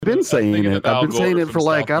been saying it. I've been saying it for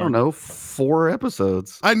like, I don't know, 4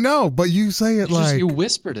 episodes. I know, but you say it like you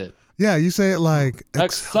whispered it. Yeah, you say it like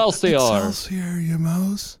Excelsior. Excelsior, you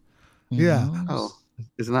mouse. Yeah. Oh,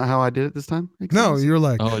 isn't that how I did it this time? No, you're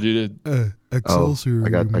like, oh, dude. Excelsior. I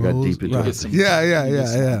got deep into it.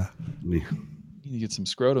 Yeah. You need to get some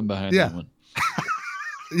scrotum behind that one.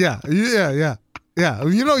 Yeah.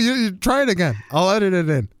 You know, you try it again. I'll edit it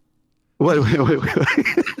in. Wait.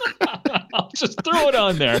 I'll just throw it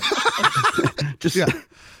on there.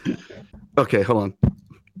 Okay, hold on.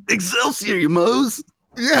 Excelsior, you moes.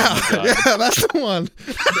 Yeah, that's the one.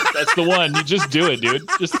 That's the one. You just do it, dude.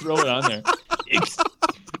 Just throw it on there.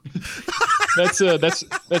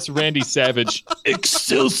 That's Randy Savage.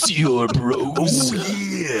 Excelsior, bros. Oh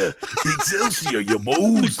yeah, Excelsior, you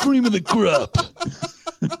moes. The cream of the crop.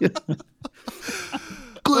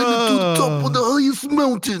 Climbing to the top of the highest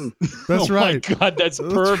mountain. That's right. Oh my God, that's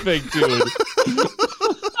perfect, dude.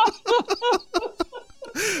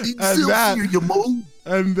 Excelsior, you moes.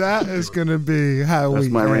 And that is going to be how That's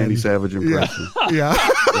we my end. Randy Savage impression. Yeah.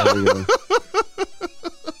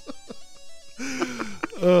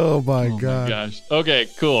 Oh my God. My gosh. Okay,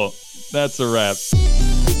 cool. That's a wrap.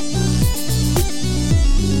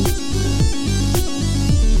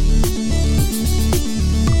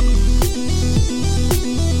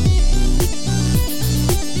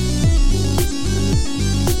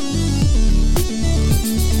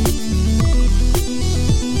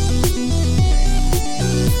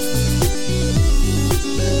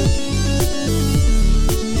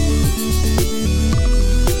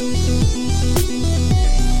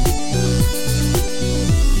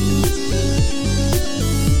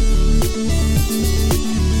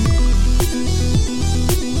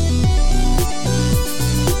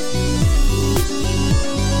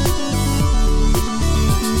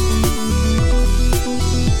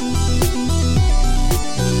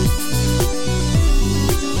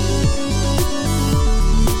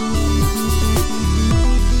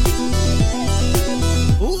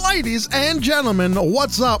 Ladies and gentlemen,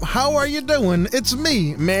 what's up? How are you doing? It's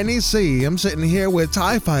me, Manny C. I'm sitting here with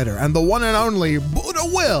TIE Fighter and the one and only Buddha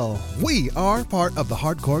Will. We are part of the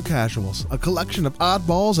Hardcore Casuals, a collection of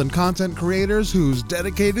oddballs and content creators who's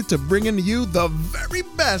dedicated to bringing you the very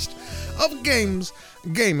best of games,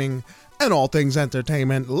 gaming, and all things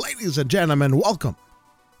entertainment. Ladies and gentlemen, welcome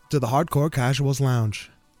to the Hardcore Casuals Lounge.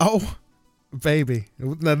 Oh, baby.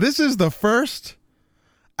 Now, this is the first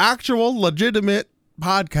actual legitimate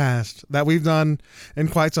podcast that we've done in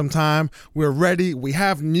quite some time. We're ready. We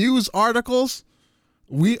have news articles.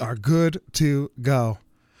 We are good to go.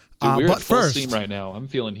 Dude, we're but at full first, steam right now. I'm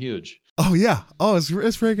feeling huge. Oh yeah. Oh, it's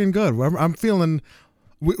freaking good. I'm feeling.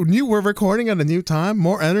 We're recording at a new time,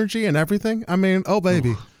 more energy and everything. I mean, oh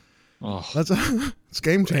baby, that's it's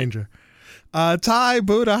game changer. Ty,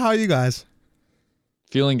 Buddha, how are you guys?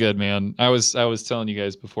 Feeling good, man. I was telling you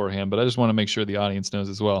guys beforehand, but I just want to make sure the audience knows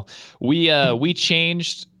as well. We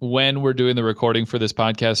changed when we're doing the recording for this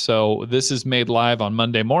podcast, so this is made live on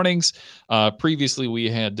Monday mornings. Previously, we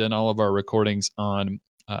had done all of our recordings on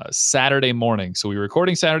Saturday morning. So we were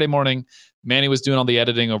recording Saturday morning. Manny was doing all the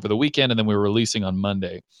editing over the weekend, and then we were releasing on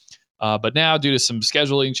Monday. But now, due to some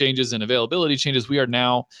scheduling changes and availability changes, we are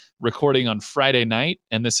now recording on Friday night.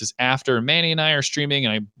 And this is after Manny and I are streaming,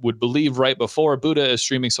 and I would believe right before Buddha is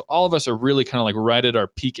streaming. So all of us are really kind of like right at our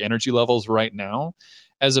peak energy levels right now,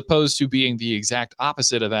 as opposed to being the exact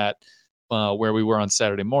opposite of that, where we were on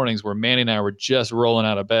Saturday mornings, where Manny and I were just rolling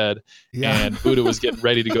out of bed, and Buddha was getting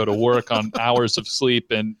ready to go to work on hours of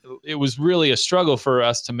sleep. And it was really a struggle for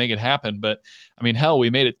us to make it happen. But I mean, hell,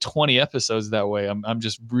 we made it 20 episodes that way. I'm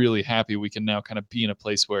just really happy we can now kind of be in a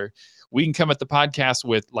place where we can come at the podcast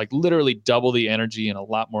with like literally double the energy and a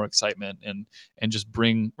lot more excitement, and just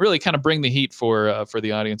bring the heat for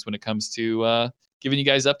the audience when it comes to giving you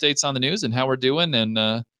guys updates on the news and how we're doing,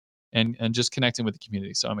 and just connecting with the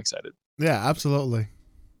community. So I'm excited. Yeah, absolutely.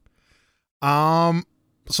 So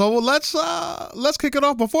let's kick it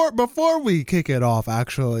off. Before we kick it off,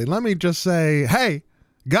 actually, let me just say, hey,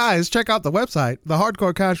 guys, check out the website,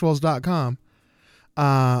 thehardcorecasuals.com.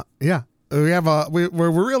 Yeah,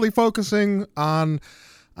 we're really focusing on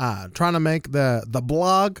trying to make the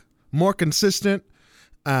blog more consistent,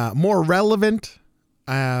 more relevant.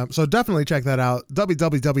 So definitely check that out,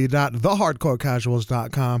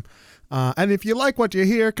 www.thehardcorecasuals.com. And if you like what you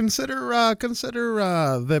hear, consider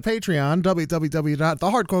the Patreon,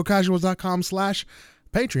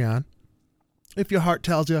 www.thehardcorecasuals.com/Patreon. If your heart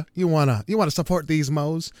tells you you wanna support these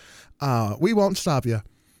mo's, we won't stop you.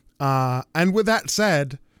 And with that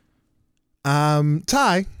said,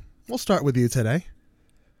 Ty, we'll start with you today.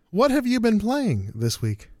 What have you been playing this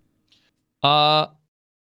week?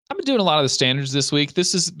 I've been doing a lot of the standards this week.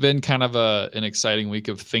 This has been kind of an exciting week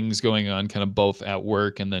of things going on, kind of both at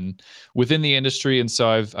work and then within the industry. And so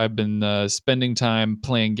I've been spending time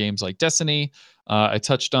playing games like Destiny. I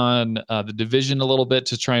touched on the Division a little bit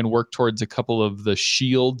to try and work towards a couple of the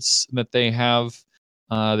shields that they have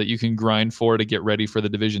that you can grind for to get ready for the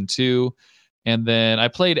Division 2. And then I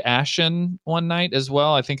played Ashen one night as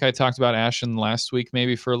well. I think I talked about Ashen last week,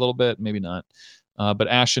 maybe for a little bit, maybe not. But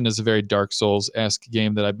Ashen is a very Dark Souls-esque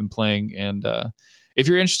game that I've been playing. And if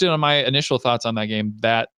you're interested in my initial thoughts on that game,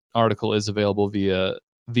 that article is available via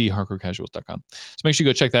thehardcorecasuals.com. So make sure you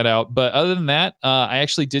go check that out. But other than that, I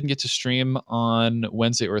actually didn't get to stream on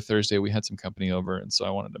Wednesday or Thursday. We had some company over, and so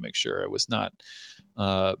I wanted to make sure I was not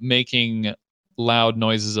making loud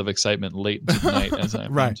noises of excitement late into the night as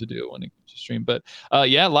I'm right to do when it comes to stream. But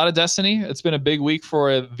yeah, a lot of Destiny. It's been a big week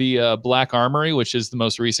for the Black Armory, which is the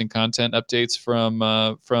most recent content updates from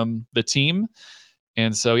the team.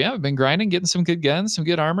 And so yeah, I've been grinding, getting some good guns, some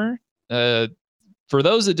good armor. For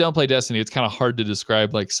those that don't play Destiny, it's kind of hard to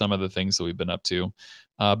describe like some of the things that we've been up to.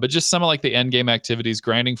 But just some of like the end game activities,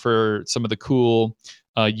 grinding for some of the cool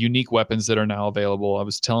unique weapons that are now available. I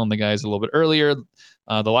was telling the guys a little bit earlier,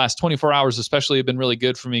 the last 24 hours especially have been really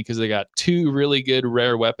good for me because they got 2 really good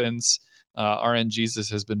rare weapons. RNGesus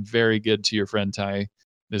has been very good to your friend Ty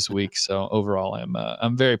this week. So overall,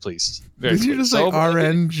 I'm very pleased. Very Did you just say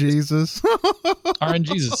RNGesus?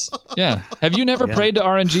 RNGesus. Yeah. Have you never prayed to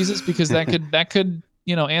RNGesus? Because that could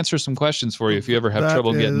answer some questions for you if you ever have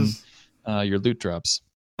trouble getting your loot drops.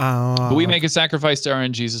 But we make a sacrifice to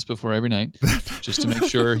RNGesus before every night, just to make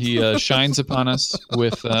sure he shines upon us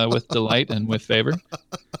with delight and with favor.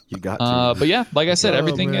 You got to. But yeah, like I said,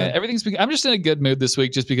 everything's been. I'm just in a good mood this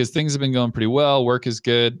week, just because things have been going pretty well. Work is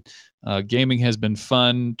good. Gaming has been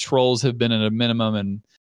fun. Trolls have been at a minimum,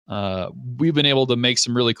 and we've been able to make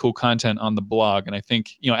some really cool content on the blog. And I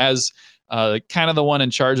think as kind of the one in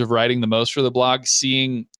charge of writing the most for the blog,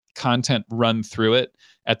 seeing content run through it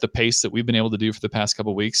at the pace that we've been able to do for the past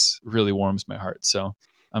couple of weeks really warms my heart. So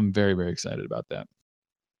I'm very, very excited about that.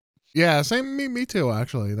 Yeah, same. Me too.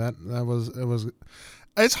 Actually,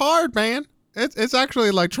 it's hard, man. It's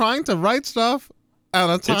actually like trying to write stuff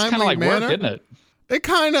at a timely It's kind of like manner. work, isn't it? It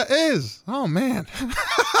kind of is. Oh man.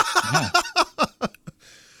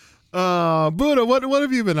 Buddha, what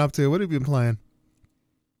have you been up to? What have you been playing?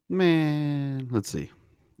 Man, let's see.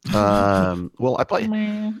 Well, I play.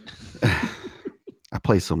 I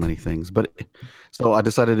play so many things, but so I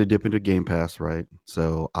decided to dip into Game Pass, right?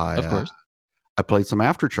 So of course, I played some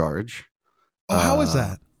Aftercharge. Oh, how is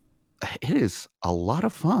that? It is a lot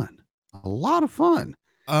of fun. A lot of fun.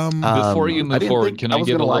 Before you move forward, can I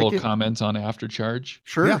give a little comment on Aftercharge?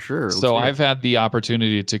 Sure, yeah. Sure. So I've had the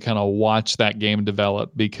opportunity to kind of watch that game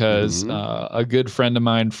develop because a good friend of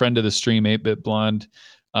mine, friend of the stream, 8-Bit Blonde,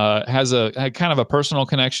 has a kind of a personal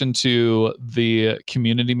connection to the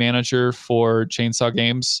community manager for Chainsaw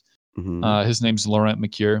Games. His name's Laurent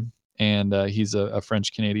Mercure, and he's a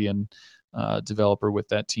French-Canadian developer with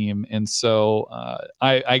that team. And so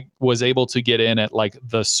I was able to get in at like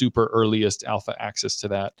the super earliest alpha access to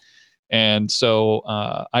that. And so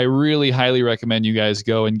I really highly recommend you guys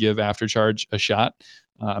go and give Aftercharge a shot.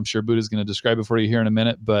 I'm sure Buddha's going to describe it for you here in a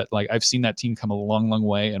minute, but like I've seen that team come a long, long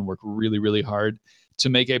way and work really, really hard to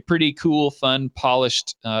make a pretty cool, fun,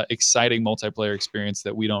 polished, exciting multiplayer experience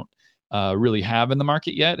that we don't really have in the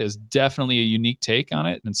market yet. Is definitely a unique take on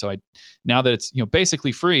it. And so now that it's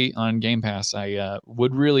basically free on Game Pass, I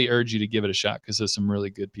would really urge you to give it a shot because there's some really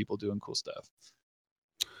good people doing cool stuff.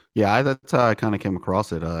 Yeah, that's how I kind of came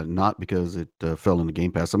across it. Not because it fell into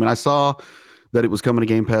Game Pass. I mean, I saw that it was coming to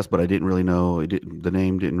Game Pass, but I didn't really know. The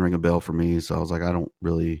name didn't ring a bell for me, so I was like, I don't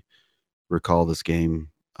really recall this game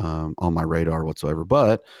on my radar whatsoever.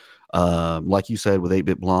 But like you said, with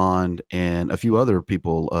 8-Bit Blonde and a few other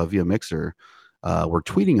people via Mixer were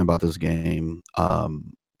tweeting about this game.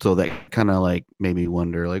 So that kind of like made me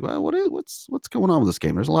wonder, like, well, what's going on with this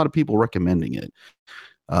game? There's a lot of people recommending it.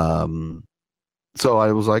 So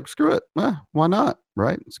I was like, screw it. Why not?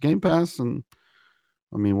 Right? It's Game Pass. And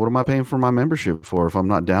I mean, what am I paying for my membership for if I'm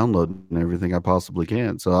not downloading everything I possibly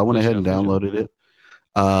can? So I went ahead and downloaded it.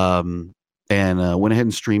 And went ahead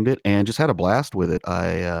and streamed it and just had a blast with it.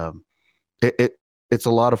 It's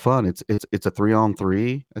a lot of fun. It's a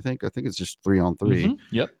 3-on-3. I think it's just 3-on-3.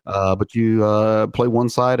 Yep. But you play one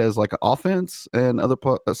side as like an offense and other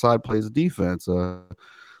side plays defense.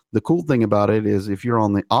 The cool thing about it is if you're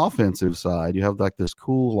on the offensive side, you have like this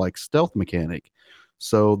cool like stealth mechanic.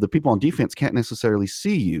 So the people on defense can't necessarily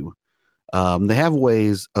see you. They have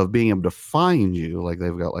ways of being able to find you. Like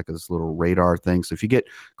they've got like this little radar thing. So if you get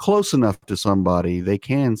close enough to somebody, they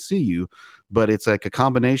can see you. but it's like a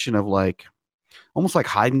combination of like almost like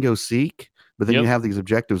hide and go seek. But then Yep. you have these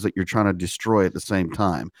objectives that you're trying to destroy at the same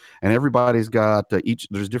time, and everybody's got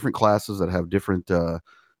there's different classes that have different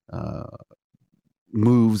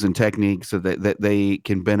moves and techniques so that they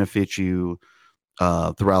can benefit you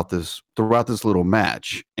throughout this little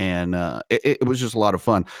match. And it was just a lot of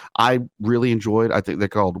fun. I really enjoyed. I think they're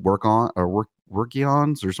called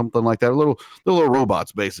Workions or something like that. Little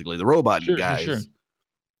robots, basically the robot guys. Sure.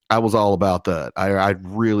 I was all about that. I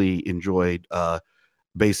really enjoyed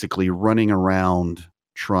basically running around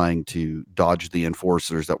trying to dodge the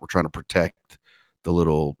enforcers that were trying to protect the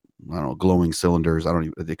little, I don't know, glowing cylinders.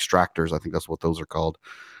 The extractors. I think that's what those are called.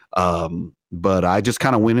 But I just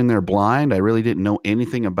kind of went in there blind. I really didn't know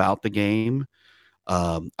anything about the game.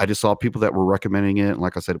 I just saw people that were recommending it. And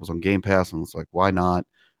like I said, it was on Game Pass, and it's like, why not?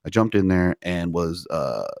 I jumped in there and was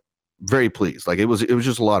very pleased. Like it was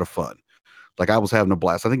just a lot of fun. Like I was having a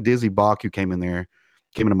blast. I think Dizzy Bach, who came into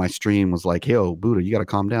my stream, was like, "Yo, Buddha, you got to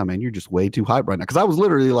calm down, man. You're just way too hype right now." Because I was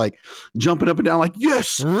literally like jumping up and down, like,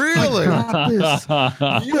 "Yes, Really? yes."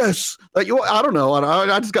 Like, I don't know.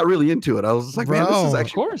 I just got really into it. I was like, "Man, this is Bro.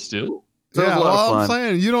 actually Of course, dude. cool." So it Yeah, was a lot well, of I'm fun.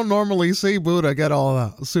 saying you don't normally see Buddha get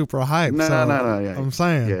all super hype. No, so no, yeah. I'm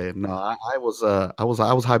saying, Yeah, no, I was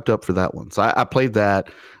hyped up for that one. So I played that.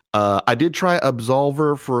 I did try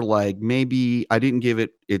Absolver for like maybe I didn't give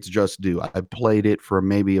it its just due. I played it for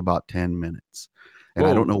maybe about 10 minutes. And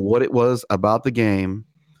I don't know what it was about the game,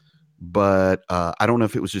 but I don't know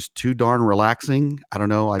if it was just too darn relaxing. I don't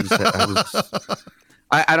know. I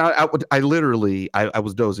literally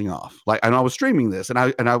was dozing off. Like, and I was streaming this, and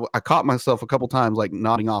I caught myself a couple times like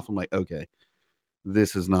nodding off. I'm like, okay,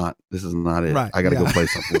 this is not it. Right, I got to yeah. go play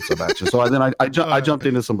something with some action. So then I jumped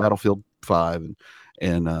into some Battlefield 5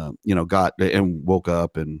 and got and woke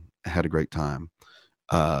up and had a great time.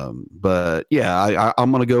 But yeah,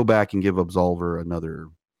 I'm gonna go back and give Absolver another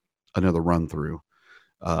run through.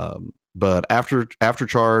 But after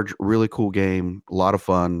Charge, really cool game, a lot of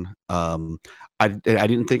fun. I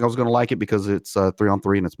didn't think I was gonna like it because it's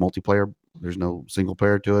 3-on-3 and it's multiplayer. There's no single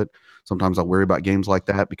player to it. Sometimes I worry about games like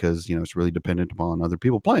that because it's really dependent upon other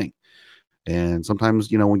people playing. And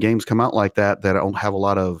sometimes when games come out like that don't have a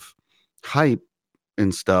lot of hype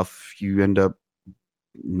and stuff, you end up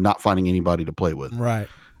not finding anybody to play with. right?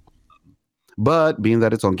 But being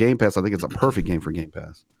that it's on Game Pass, I think it's a perfect game for Game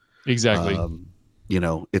Pass. Exactly.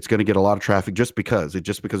 It's going to get a lot of traffic just because it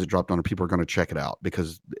dropped on it. People are going to check it out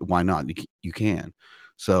because why not? You can.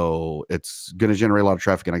 So it's going to generate a lot of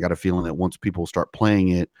traffic. And I got a feeling that once people start playing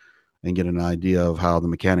it and get an idea of how the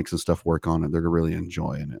mechanics and stuff work on it, they're really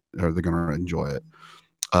enjoying it, or they're going to enjoy it.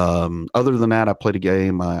 Other than that, I played a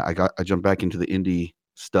game. I jumped back into the indie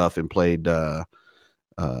stuff and played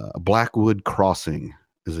Blackwood Crossing.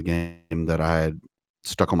 Is a game that I had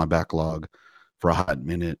stuck on my backlog for a hot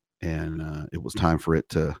minute, and it was time for it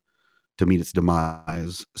to meet its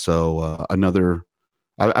demise. So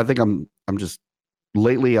I think I'm just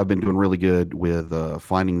lately I've been doing really good with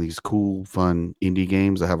finding these cool, fun indie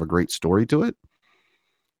games that have a great story to it.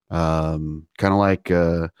 Kind of like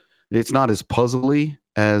it's not as puzzly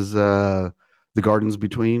as The Gardens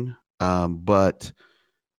Between, but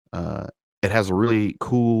it has a really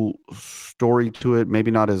cool story to it. Maybe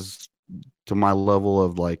not as to my level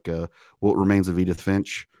of like What Remains of Edith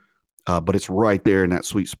Finch, but it's right there in that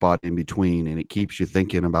sweet spot in between, and it keeps you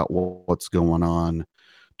thinking about what's going on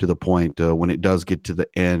to the point when it does get to the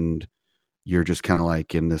end, you're just kind of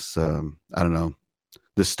like in this I don't know,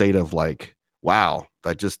 this state of like, wow,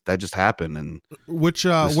 that just happened. And Which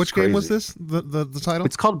game was this? The title?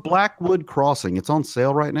 it's called Blackwood Crossing. It's on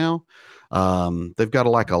sale right now. They've got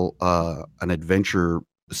an adventure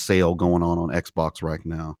sale going on Xbox right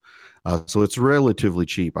now. So it's relatively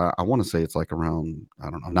cheap. I want to say it's like around, I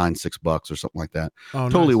don't know, $9-6 or something like that. Oh,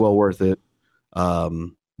 Totally nice. well worth it.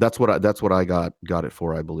 That's what I got it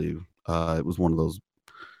for, I believe. It was one of those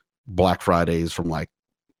Black Fridays from like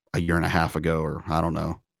a year and a half ago, or I don't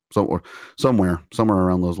know, somewhere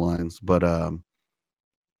around those lines. But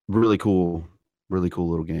really cool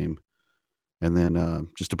little game. And then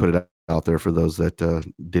just to put it out there for those that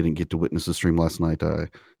didn't get to witness the stream last night, I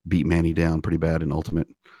beat Manny down pretty bad in Ultimate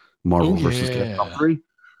Marvel versus Capcom 3.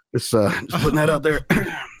 Just putting that out there.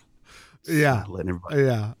 Yeah. Letting everybody.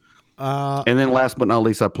 Yeah. And then last but not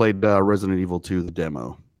least, I played Resident Evil 2, the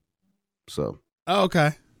demo. So. Oh,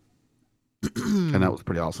 okay. And that was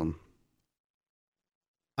pretty awesome.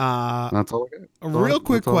 That's all I got. A real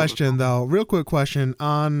quick question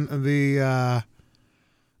on the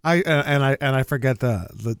I forget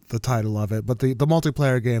the title of it, but the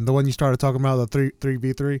multiplayer game, the one you started talking about, the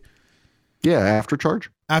 3v3. Yeah, After Charge.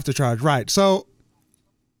 After Charge, right? So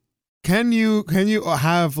Can you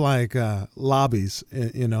have like lobbies?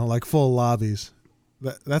 Like full lobbies.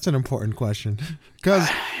 That's an important question. Because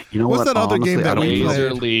You know what's what? that other Honestly, game that I don't we know. Laser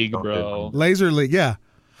played? League, bro. Laser League, yeah,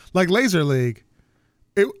 like Laser League.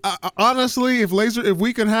 Honestly, if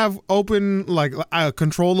we could have open like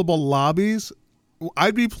controllable lobbies,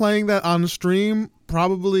 I'd be playing that on stream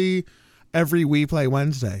probably every We Play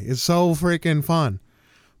Wednesday. It's so freaking fun,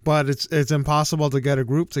 but it's impossible to get a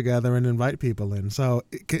group together and invite people in. So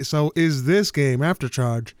is this game After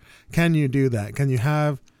Charge? Can you do that? Can you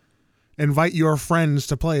invite your friends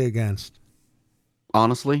to play against?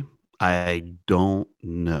 Honestly, I don't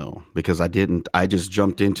know because I just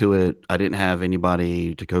jumped into it. I didn't have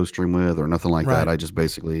anybody to co-stream with or nothing like Right. that. I just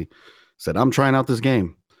basically said, I'm trying out this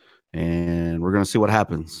game and we're going to see what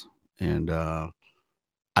happens. And I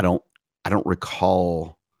don't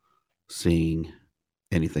recall seeing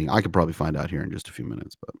anything. I could probably find out here in just a few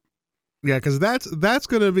minutes, but Yeah, because that's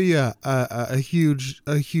going to be a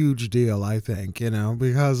huge deal, I think.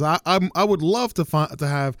 Because I would love to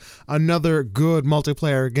have another good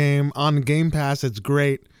multiplayer game on Game Pass. It's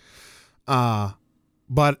great,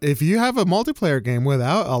 but if you have a multiplayer game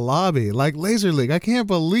without a lobby like Laser League, I can't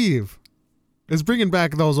believe it's bringing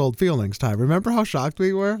back those old feelings. Ty, remember how shocked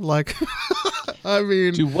we were? Like, I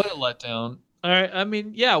mean, Dude, what a letdown. All right, I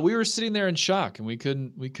mean, yeah, we were sitting there in shock, and we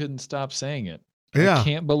couldn't stop saying it. Yeah. I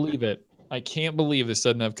can't believe it. I can't believe this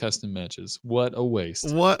doesn't have custom matches. What a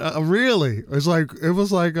waste. What really? It was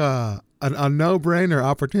like a no-brainer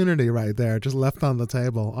opportunity right there, just left on the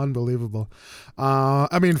table. Unbelievable.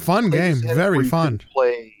 I mean, fun game, very fun.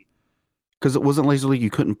 Because it wasn't Laser League, you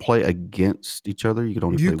couldn't play against each other. You could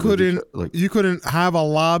only play with each other. You couldn't have a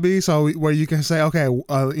lobby where you can say, okay,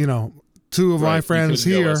 two of my friends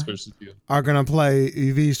here are gonna play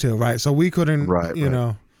these two, right? So we couldn't,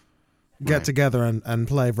 get together and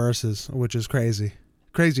play versus, which is crazy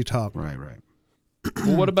talk. Right.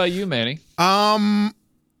 Well, what about you, Manny?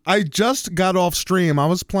 I just got off stream. I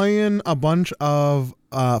was playing a bunch of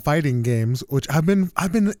fighting games, which I've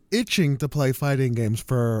been itching to play fighting games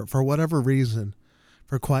for whatever reason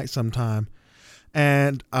for quite some time,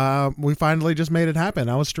 and we finally just made it happen.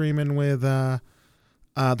 I was streaming with the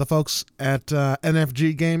folks at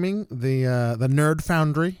NFG Gaming, the Nerd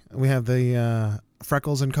Foundry. We have the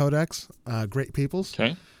Freckles and Codex, great peoples.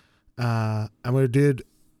 Okay. And we did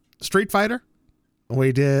Street Fighter.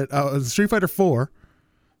 We did Street Fighter 4.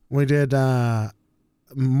 We did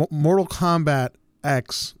Mortal Kombat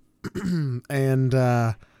X and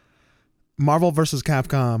Marvel vs.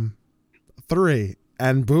 Capcom 3.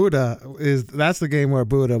 And that's the game where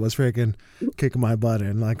Buddha was freaking kicking my butt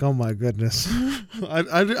in. Like, oh my goodness.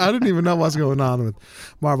 I didn't even know what's going on with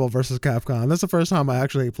Marvel vs. Capcom. That's the first time I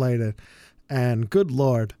actually played it. And good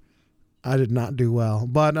Lord, I did not do well.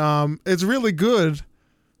 But it's really good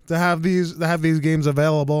to have these games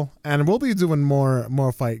available, and we'll be doing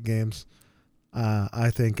more fight games,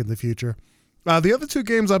 I think, in the future. The other two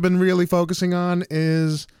games I've been really focusing on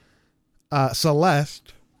is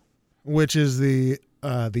Celeste, which is the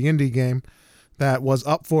indie game that was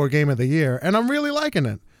up for Game of the Year, and I'm really liking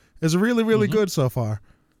it. It's really good so far.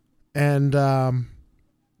 And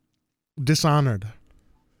Dishonored,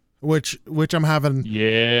 which I'm having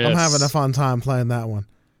a fun time playing that one.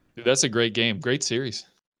 Dude, that's a great game. Great series.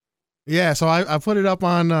 Yeah, so I put it up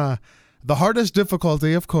on the hardest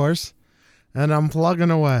difficulty, of course, and I'm plugging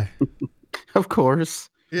away. Of course.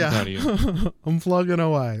 Yeah, I'm proud of you. I'm plugging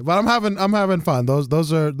away, but I'm having fun.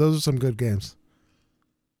 Those are some good games.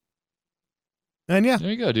 And yeah, There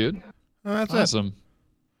you go, dude. that's Awesome. it.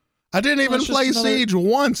 I didn't even it's just play another- Siege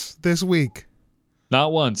once this week.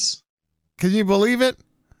 Not once. Can you believe it?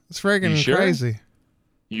 It's freaking You sure? crazy.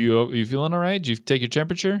 You feeling all right? Did you take your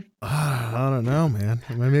temperature? I don't know, man.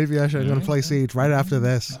 Maybe I should go to play Siege right after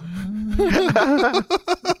this.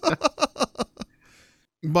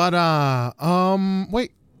 But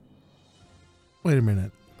wait a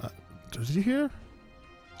minute. Did you hear?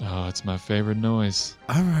 Oh, it's my favorite noise.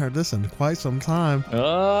 I haven't heard this in quite some time.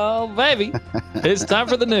 Oh, baby. It's time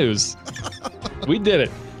for the news. We did it.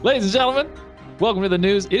 Ladies and gentlemen, welcome to the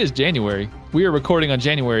news. It is January. We are recording on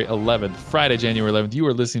January 11th, Friday, January 11th. You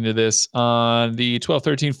are listening to this on the 12th,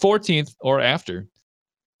 13th, 14th, or after.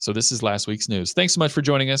 So this is last week's news. Thanks so much for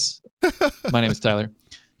joining us. My name is Tyler.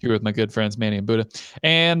 Here with my good friends Manny and Buddha.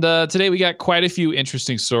 And today we got quite a few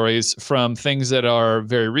interesting stories, from things that are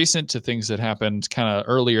very recent to things that happened kind of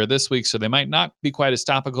earlier this week. So they might not be quite as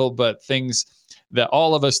topical, but things that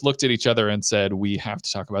all of us looked at each other and said, we have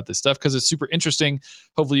to talk about this stuff because it's super interesting.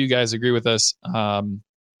 Hopefully you guys agree with us.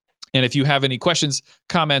 And if you have any questions,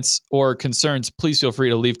 comments, or concerns, please feel free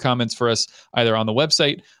to leave comments for us either on the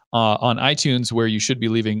website on iTunes, where you should be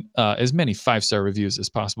leaving as many 5-star reviews as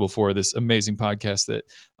possible for this amazing podcast that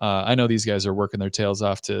I know these guys are working their tails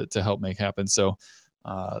off to help make happen. So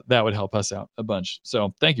that would help us out a bunch.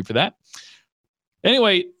 So thank you for that.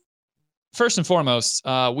 Anyway, first and foremost,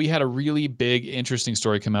 we had a really big, interesting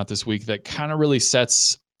story come out this week that kind of really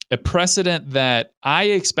sets a precedent that I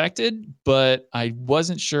expected, but I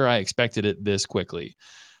wasn't sure I expected it this quickly.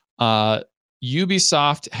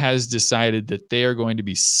 Ubisoft has decided that they are going to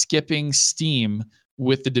be skipping Steam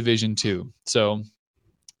with the Division 2. So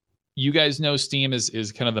you guys know Steam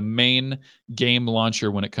is kind of the main game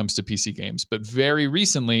launcher when it comes to PC games. But very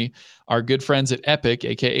recently, our good friends at Epic,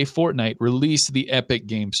 aka Fortnite, released the Epic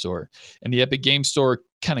Game Store. And the Epic Game Store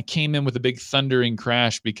kind of came in with a big thundering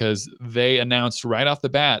crash because they announced right off the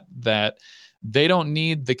bat that they don't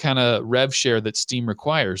need the kind of rev share that Steam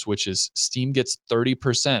requires, which is Steam gets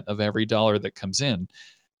 30% of every dollar that comes in.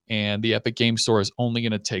 And the Epic Game Store is only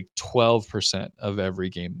going to take 12% of every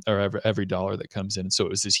game or every dollar that comes in. And so it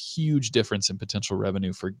was this huge difference in potential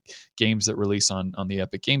revenue for games that release on the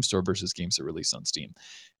Epic Game Store versus games that release on Steam.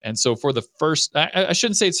 And so for the first, I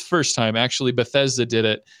shouldn't say it's first time, actually, Bethesda did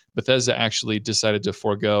it. Bethesda actually decided to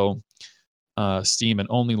forego Steam and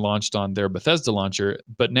only launched on their Bethesda launcher.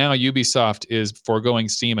 But now Ubisoft is foregoing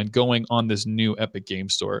Steam and going on this new Epic Game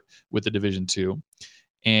Store with the Division 2.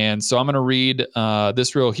 And so I'm going to read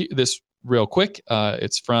this real quick.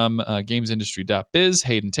 It's from gamesindustry.biz,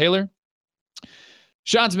 Hayden Taylor.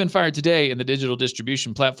 Shots have been fired today in the digital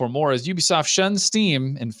distribution platform war as Ubisoft shuns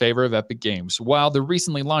Steam in favor of Epic Games. While the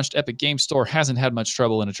recently launched Epic Games Store hasn't had much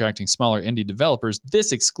trouble in attracting smaller indie developers,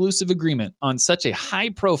 this exclusive agreement on such a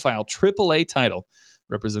high-profile AAA title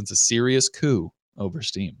represents a serious coup over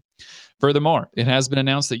Steam. Furthermore, it has been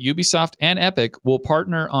announced that Ubisoft and Epic will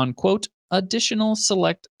partner on, quote, additional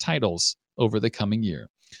select titles over the coming year.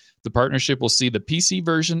 The partnership will see the PC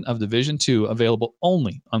version of Division 2 available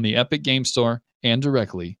only on the Epic Game Store and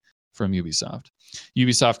directly from Ubisoft.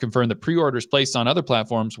 Ubisoft confirmed that pre-orders placed on other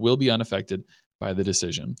platforms will be unaffected by the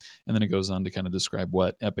decision. And then it goes on to kind of describe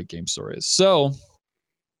what Epic Game Store is. So,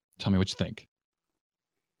 tell me what you think.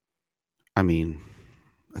 I mean,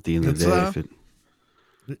 at the end of the day, if it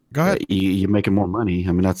go ahead. You're making more money.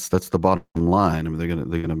 I mean, that's the bottom line. I mean,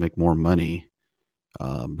 they're gonna make more money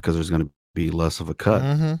because there's gonna be less of a cut.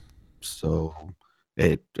 Mm-hmm. So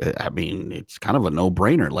I mean, it's kind of a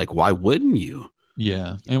no-brainer. Like, why wouldn't you?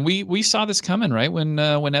 Yeah, and we saw this coming, right? When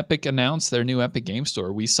Epic announced their new Epic Game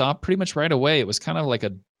Store, we saw pretty much right away. It was kind of like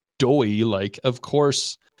a doy. Like, of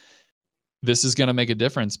course, this is going to make a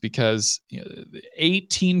difference because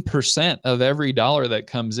 18% of every dollar that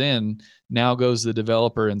comes in now goes to the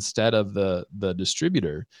developer instead of the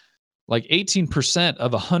distributor. Like 18%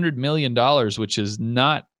 of $100 million, which is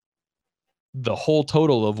not the whole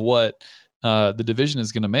total of what the division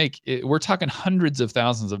is going to make. We're talking hundreds of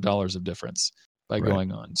thousands of dollars of difference by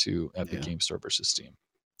going on to Epic Game Store versus Steam.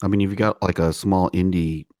 I mean, you've got like a small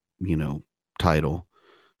indie, title.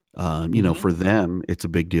 For them, it's a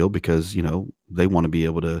big deal because, they want to be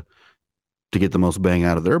able to get the most bang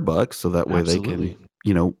out of their bucks. So that way they can,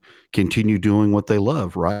 continue doing what they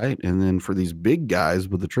love. Right. And then for these big guys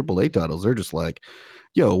with the AAA titles, they're just like,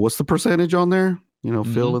 yo, what's the percentage on there?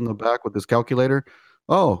 Fill in the back with this calculator.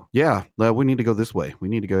 Oh yeah. We need to go this way. We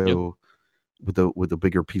need to go with the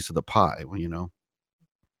bigger piece of the pie,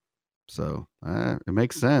 So it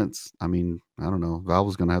makes sense. I mean, I don't know.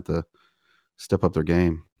 Valve's going to have to step up their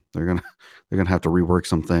game. They're gonna have to rework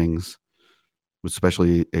some things,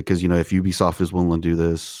 especially because if Ubisoft is willing to do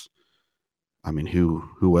this, I mean,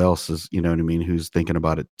 who else is who's thinking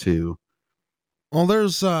about it too? Well,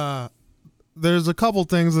 there's a couple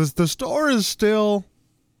things. The store is still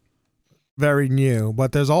very new,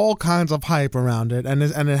 but there's all kinds of hype around it, and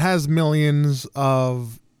it has millions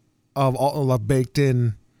of baked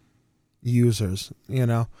in users.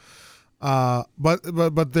 But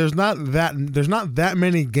there's not that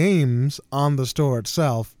many games on the store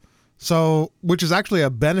itself, so which is actually a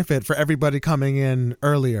benefit for everybody coming in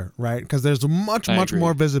earlier, right? Because there's much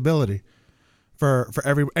more visibility for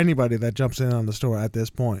anybody that jumps in on the store at this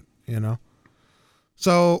point,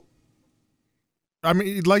 So, I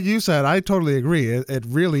mean, like you said, I totally agree. It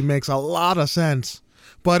really makes a lot of sense,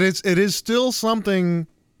 but it is still something.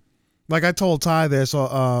 Like I told Ty this, I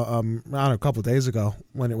don't know, a couple of days ago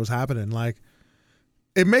when it was happening. Like,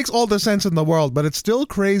 it makes all the sense in the world, but it's still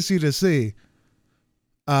crazy to see,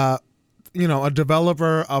 a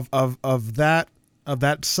developer of that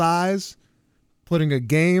size putting a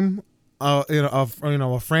game,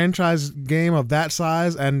 a franchise game of that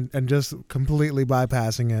size and just completely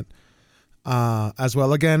bypassing it. As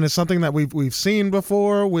well, again, it's something that we've seen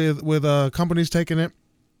before with companies taking it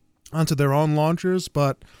onto their own launchers,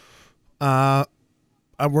 but we're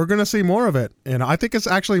going to see more of it. And I think it's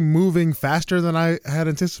actually moving faster than I had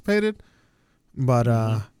anticipated.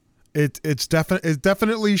 But it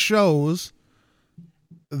definitely shows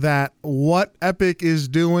that what Epic is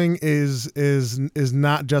doing is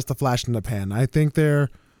not just a flash in the pan. I think they're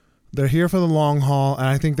here for the long haul, and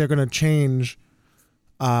I think they're going to change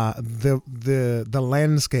the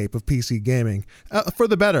landscape of PC gaming for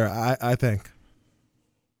the better. I think.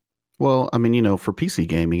 Well, I mean, for PC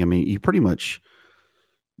gaming, I mean, you pretty much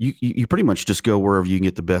just go wherever you can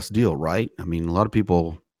get the best deal, right? I mean, a lot of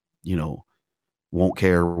people, won't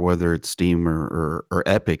care whether it's Steam or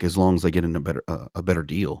Epic as long as they get in a better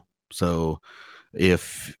deal. So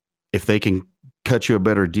if they can cut you a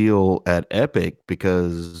better deal at Epic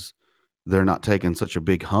because they're not taking such a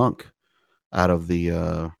big hunk out of the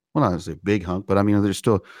well, not a big hunk, but I mean they're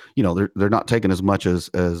still they're not taking as much as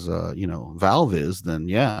Valve is, then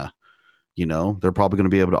yeah, they're probably going to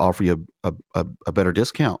be able to offer you a better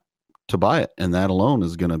discount to buy it, and that alone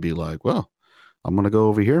is going to be like, well, I'm going to go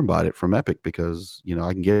over here and buy it from Epic because,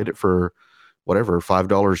 I can get it for whatever,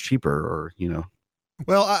 $5 cheaper or.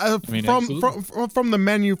 Well, from the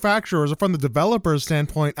manufacturers or from the developers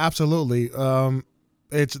standpoint, absolutely.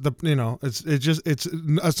 It's a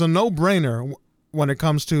no-brainer when it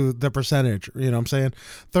comes to the percentage, you know what I'm saying?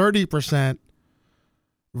 30%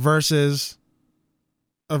 versus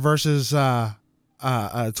 12.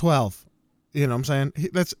 You know what I'm saying?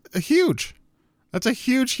 That's a huge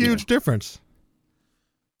difference.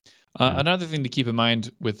 Another thing to keep in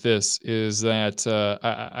mind with this is that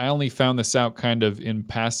I only found this out kind of in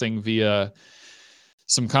passing via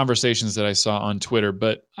some conversations that I saw on Twitter,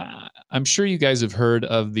 but I'm sure you guys have heard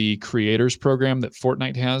of the creators program that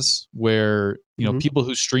Fortnite has, where people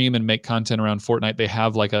who stream and make content around Fortnite, they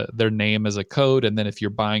have like their name as a code, and then if you're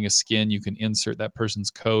buying a skin, you can insert that person's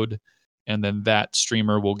code, and then that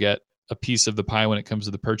streamer will get a piece of the pie when it comes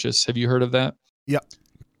to the purchase. Have you heard of that? Yep.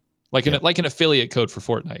 Like an affiliate code for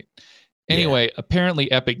Fortnite. Anyway, apparently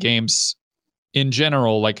Epic Games in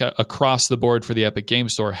general, like across the board for the Epic Game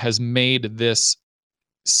Store, has made this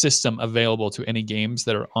system available to any games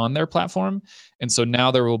that are on their platform. And so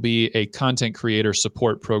now there will be a content creator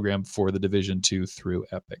support program for the Division 2 through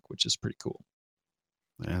Epic, which is pretty cool.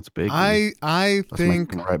 That's big. I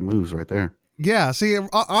think the right moves right there. Yeah, see,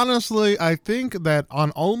 honestly, I think that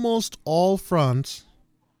on almost all fronts,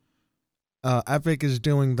 Epic is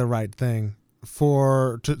doing the right thing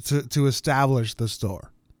to establish the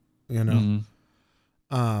store,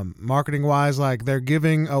 marketing wise, like they're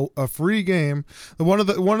giving a free game. One of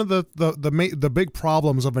the big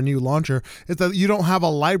problems of a new launcher is that you don't have a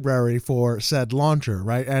library for said launcher,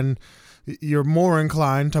 right? And you're more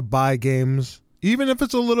inclined to buy games, even if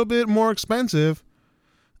it's a little bit more expensive,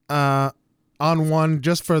 on one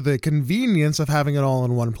just for the convenience of having it all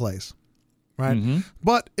in one place. Right. Mm-hmm.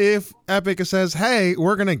 But if Epic says, hey,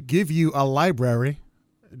 we're going to give you a library,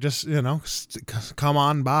 just, come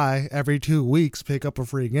on by every 2 weeks, pick up a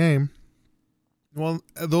free game. Well,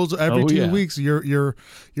 those every 2 weeks, you're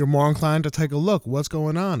more inclined to take a look. What's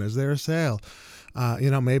going on? Is there a sale?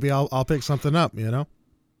 Maybe I'll pick something up,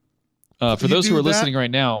 For those who are listening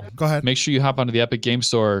right now, go ahead. Make sure you hop onto the Epic Game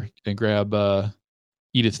Store and grab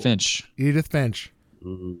Edith Finch. Edith Finch.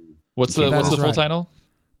 Mm-hmm. What's the full title?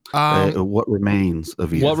 What Remains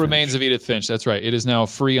of Edith What Finch. Remains of Edith Finch. That's right. It is now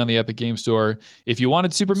free on the Epic Game Store. If you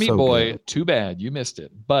wanted Super Meat Boy, too bad. You missed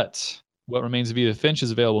it. But What Remains of Edith Finch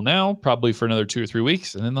is available now, probably for another 2 or 3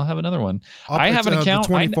 weeks, and then they'll have another one. I have an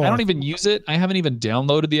account. I don't even use it. I haven't even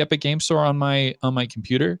downloaded the Epic Game Store on my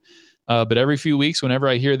computer. But every few weeks, whenever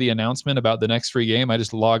I hear the announcement about the next free game, I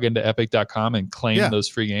just log into epic.com and claim those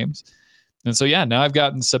free games. And so, now I've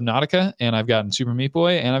gotten Subnautica, and I've gotten Super Meat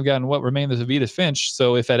Boy, and I've gotten What Remains of Edith Finch.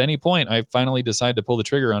 So if at any point I finally decide to pull the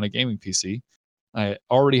trigger on a gaming PC, I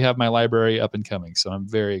already have my library up and coming. So I'm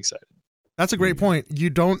very excited. That's a great point. You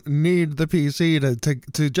don't need the PC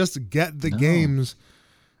to just get the games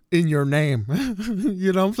in your name.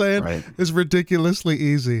 You know what I'm saying? Right. It's ridiculously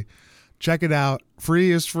easy. Check it out. Free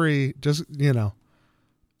is free. Just,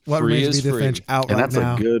 What Remains of Edith Finch out and right now.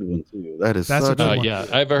 And that's a good one too. That's such a good one. Yeah,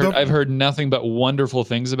 I've heard nothing but wonderful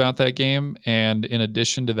things about that game. And in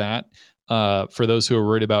addition to that, for those who are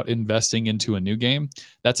worried about investing into a new game,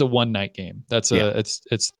 that's a one-night game. That's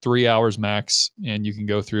it's 3 hours max, and you can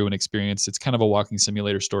go through and experience. It's kind of a walking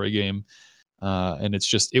simulator story game, and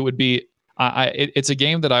it would be. it's a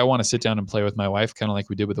game that I want to sit down and play with my wife, kind of like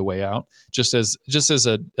we did with The Way Out, just as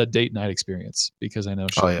a date night experience, because I know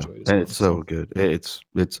she'll enjoy it as well. It's so good. It's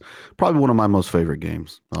probably one of my most favorite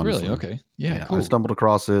games, honestly. Really? Okay. Yeah, cool. I stumbled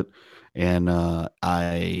across it, and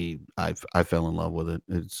I fell in love with it.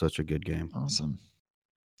 It's such a good game. Awesome.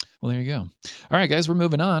 Well, there you go. All right, guys, we're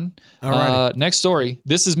moving on. All right. Next story.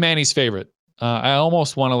 This is Manny's favorite. I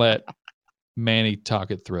almost want to let Manny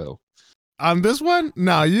talk it through. On this one,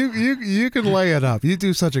 no, you can lay it up. You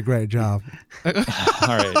do such a great job. All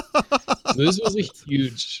right. So this was a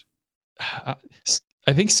huge, I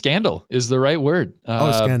think scandal is the right word.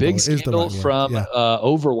 Scandal big is the scandal right word. from Yeah.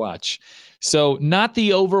 Overwatch. So not the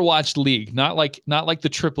Overwatch League, not like the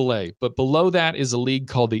AAA, but below that is a league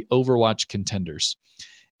called the Overwatch Contenders.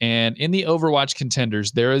 And in the Overwatch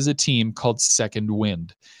Contenders, there is a team called Second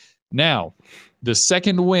Wind. Now, the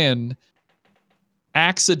Second Wind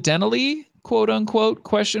accidentally, quote unquote,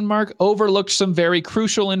 overlooked some very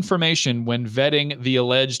crucial information when vetting the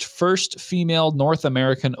alleged first female North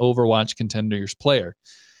American Overwatch Contenders player.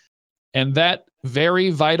 And that very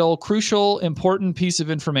vital, crucial, important piece of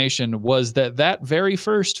information was that very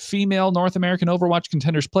first female North American Overwatch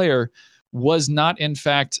Contenders player was not, in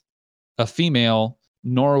fact, a female,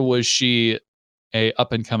 nor was she a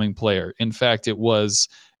up-and-coming player. In fact, it was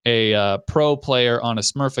a pro player on a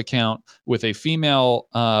Smurf account with a female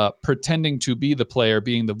pretending to be the player,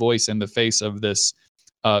 being the voice and the face of this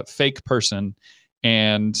fake person.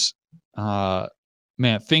 And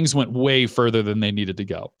man, things went way further than they needed to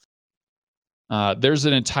go. There's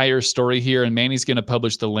an entire story here, and Manny's going to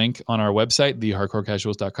publish the link on our website,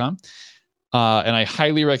 thehardcorecasuals.com. And I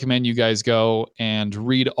highly recommend you guys go and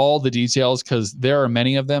read all the details, because there are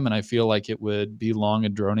many of them, and I feel like it would be long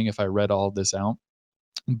and droning if I read all of this out.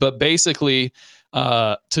 But basically,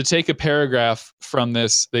 to take a paragraph from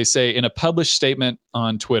this, they say, in a published statement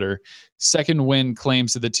on Twitter, Second Wind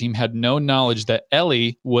claims that the team had no knowledge that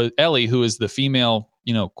Ellie, who is the female,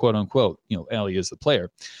 quote unquote, Ellie is the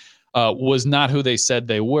player, was not who they said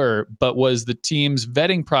they were, but was the team's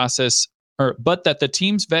vetting process, but that the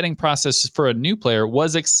team's vetting process for a new player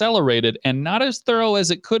was accelerated and not as thorough as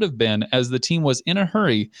it could have been, as the team was in a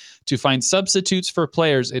hurry to find substitutes for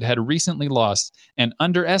players it had recently lost, and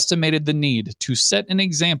underestimated the need to set an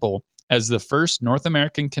example as the first North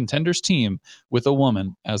American Contenders team with a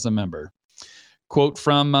woman as a member. Quote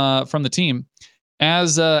from the team: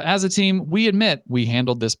 As a team, we admit we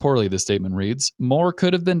handled this poorly, the statement reads. More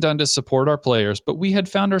could have been done to support our players, but we had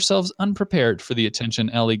found ourselves unprepared for the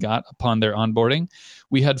attention Ellie got upon their onboarding.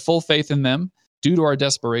 We had full faith in them. Due to our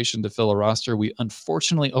desperation to fill a roster, we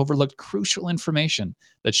unfortunately overlooked crucial information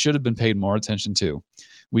that should have been paid more attention to.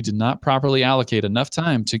 We did not properly allocate enough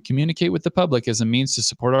time to communicate with the public as a means to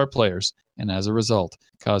support our players, and as a result,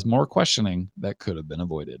 caused more questioning that could have been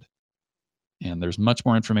avoided. And there's much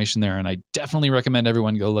more information there, and I definitely recommend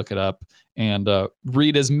everyone go look it up and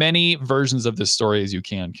read as many versions of this story as you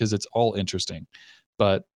can, because it's all interesting.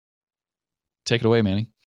 But take it away, Manny.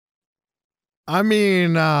 I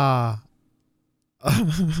mean, I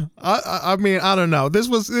don't know. This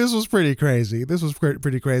was pretty crazy. This was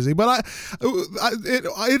pretty crazy. But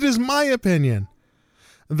it is my opinion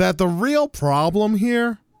that the real problem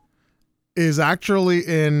here is actually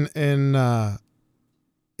in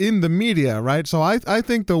the media, right? So I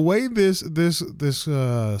think the way this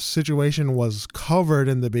situation was covered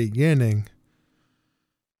in the beginning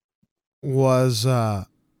was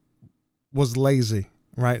lazy,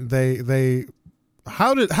 right? They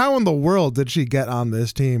how in the world did she get on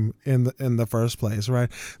this team in the first place,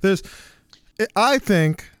 right? I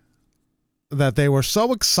think that they were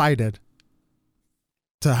so excited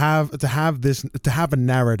to have a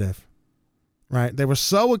narrative. Right, they were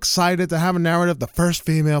so excited to have a narrative. The first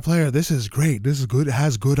female player. This is great. This is good. It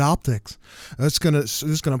has good optics. It's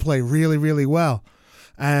gonna play really, really well.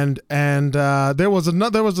 And there was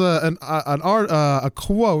a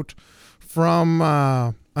quote from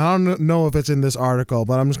I don't know if it's in this article,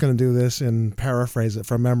 but I'm just gonna do this and paraphrase it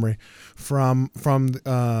from memory from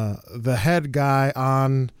the head guy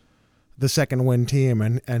on the Second Wind team,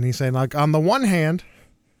 and he's saying, like, on the one hand,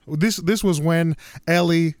 this was when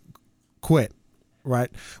Ellie quit.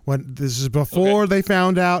 Right, when this is before they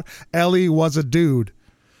found out Ellie was a dude.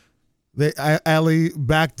 Ellie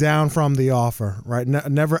backed down from the offer. Right,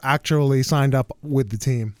 never actually signed up with the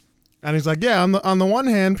team. And he's like, yeah, on the one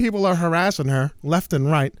hand, people are harassing her left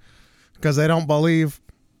and right because they don't believe,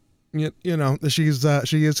 that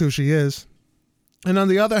she is who she is. And on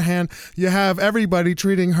the other hand, you have everybody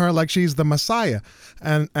treating her like she's the Messiah.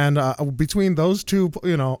 And between those two,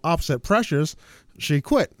 opposite pressures, she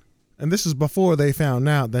quit. And this is before they found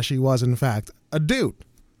out that she was, in fact, a dude.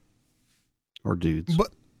 or dudes. But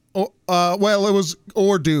well, it was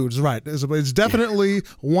or dudes, right? It's definitely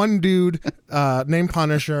one dude named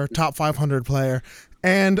Punisher, top 500 player,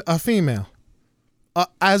 and a female.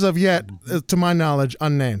 As of yet, to my knowledge,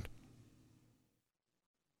 unnamed.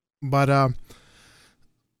 But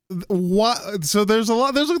what? So there's a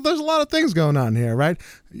lot of things going on here, right?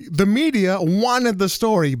 The media wanted the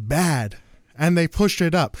story bad, and they pushed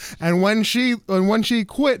it up. And when she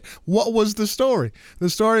quit, what was the story? The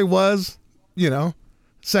story was,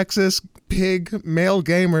 sexist pig male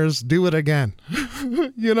gamers do it again.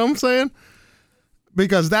 You know what I'm saying?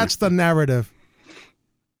 Because that's the narrative,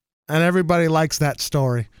 and everybody likes that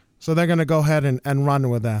story, so they're gonna go ahead and run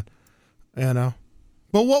with that.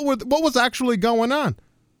 But what was actually going on?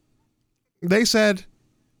 They said,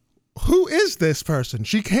 who is this person?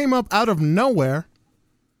 She came up out of nowhere.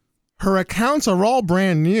 Her accounts are all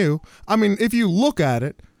brand new. I mean, if you look at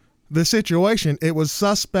it, the situation, it was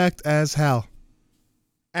suspect as hell.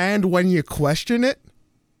 And when you question it,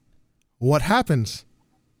 what happens?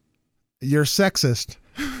 You're sexist.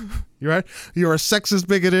 You're right? You're a sexist,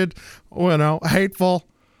 bigoted, hateful,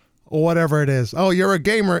 or whatever it is. Oh, you're a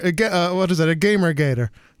gamer. What is it? A gamer gator.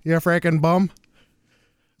 You're a freaking bum.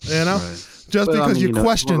 Right. Just because you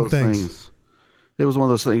question things. It was one of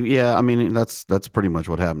those things. Yeah, I mean that's pretty much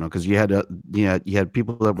what happened. Because you had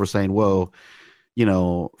people that were saying, "Whoa,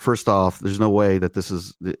 first off, there's no way that this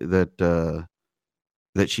is that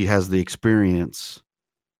she has the experience,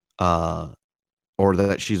 or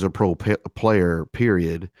that she's a pro player.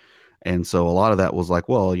 Period." And so a lot of that was like,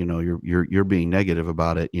 "Well, you're being negative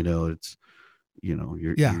about it. It's,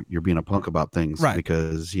 you're being a punk about things, right?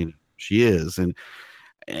 Because she is."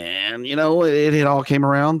 And it all came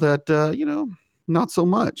around that not so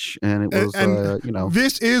much, and it was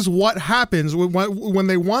this is what happens when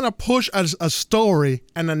they want to push a story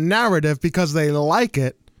and a narrative because they like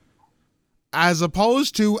it, as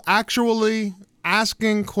opposed to actually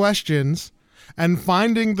asking questions and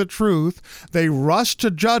finding the truth. They rush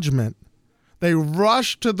to judgment. They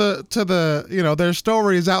rush to the their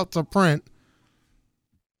story is out to print,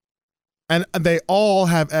 and they all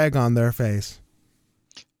have egg on their face.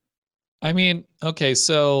 I mean, okay,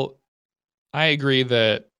 so I agree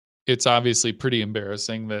that it's obviously pretty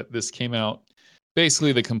embarrassing that this came out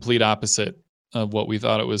basically the complete opposite of what we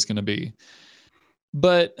thought it was going to be.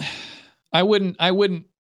 But I wouldn't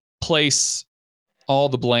place all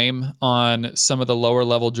the blame on some of the lower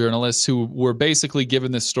level journalists who were basically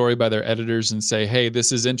given this story by their editors and say, "Hey,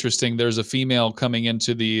 this is interesting. There's a female coming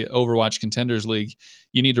into the Overwatch Contenders League.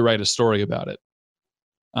 You need to write a story about it."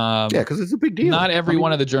 Because it's a big deal. Not every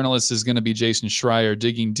one of the journalists is going to be Jason Schreier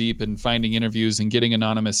digging deep and finding interviews and getting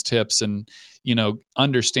anonymous tips and,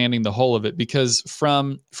 understanding the whole of it. Because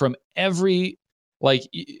from every,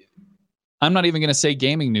 I'm not even going to say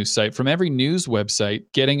gaming news site, from every news website,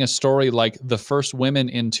 getting a story like the first women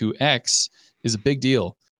into X is a big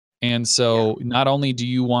deal. And so not only do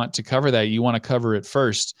you want to cover that, you want to cover it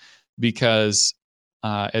first, because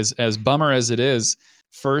as bummer as it is,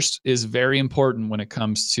 first is very important when it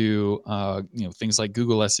comes to things like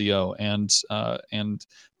Google SEO and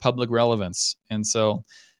public relevance. And so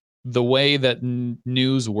the way that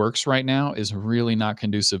news works right now is really not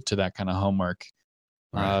conducive to that kind of homework.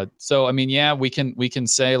 Right. So I mean, we can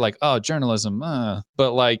say like, oh, journalism,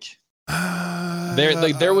 but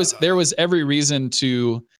there was every reason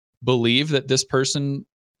to believe that this person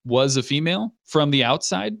was a female from the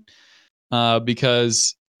outside,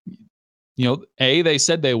 because they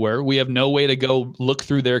said they were. We have no way to go look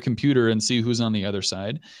through their computer and see who's on the other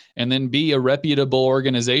side. And then B, a reputable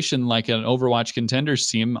organization like an Overwatch Contenders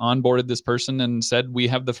team onboarded this person and said, we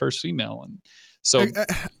have the first female. And so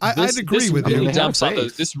I'd agree with you.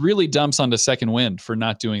 This really dumps onto Second Wind for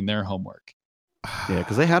not doing their homework. Yeah,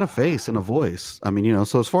 because they had a face and a voice. I mean,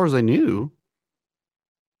 so as far as I knew,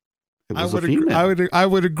 it was a female. I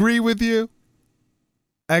would agree with you,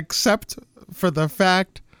 except for the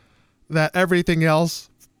fact that everything else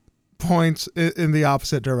points in the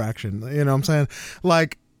opposite direction. You know what I'm saying?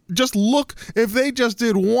 Like, just look, if they just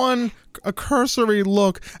did a cursory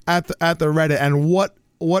look at the Reddit and what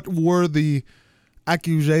were the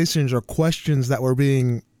accusations or questions that were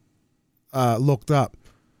being looked up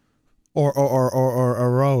or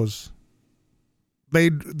arose,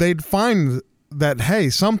 they'd find that, hey,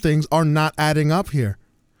 some things are not adding up here.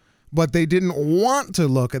 But they didn't want to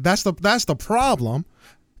look at. That's the problem.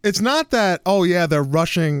 It's not that, oh yeah, they're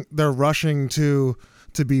rushing to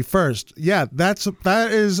be first. Yeah, that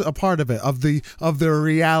is a part of it, of the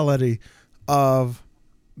reality of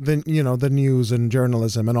the the news and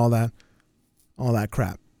journalism and all that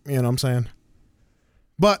crap. You know what I'm saying?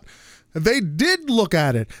 But They did look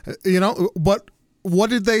at it, but what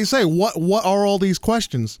did they say? What are all these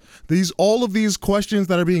questions? All of these questions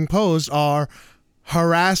that are being posed are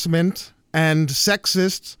harassment and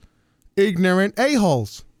sexist, ignorant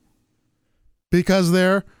a-holes. Because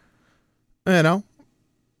they're,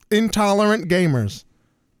 intolerant gamers.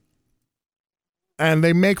 And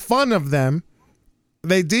they make fun of them.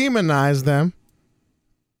 They demonize them.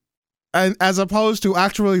 And as opposed to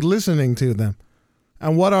actually listening to them.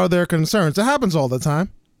 And what are their concerns? It happens all the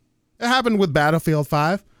time. It happened with Battlefield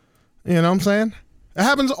 5. You know what I'm saying? It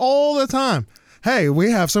happens all the time. Hey, we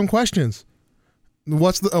have some questions.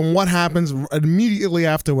 What happens immediately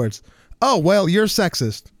afterwards? Oh, well, you're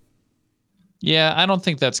sexist. Yeah, I don't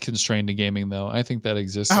think that's constrained to gaming, though. I think that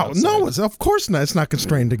exists. Oh, no, of course not. It's not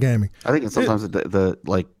constrained to gaming. I think sometimes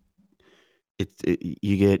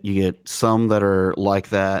you get some that are like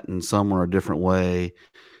that and some are a different way.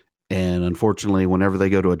 And unfortunately, whenever they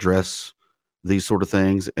go to address these sort of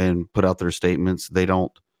things and put out their statements, they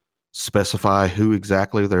don't specify who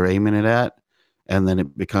exactly they're aiming it at. And then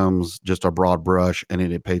it becomes just a broad brush and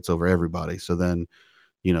it paints over everybody. So then,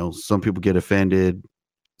 some people get offended.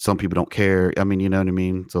 Some people don't care. I mean, you know what I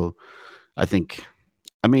mean? So I'm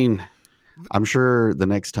sure the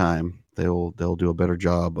next time they'll do a better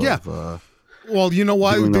job of well, you know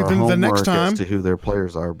what? doing their the next time as to who their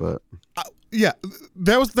players are, but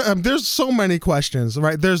there's so many questions,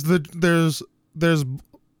 right? There's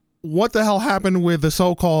what the hell happened with the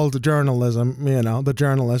so-called journalism, the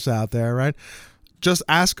journalists out there, right? Just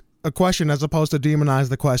ask a question as opposed to demonize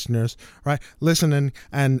the questioners, right? Listen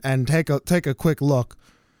and take a quick look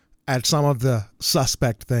at some of the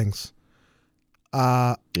suspect things.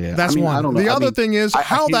 That's one. I don't know. The other thing is,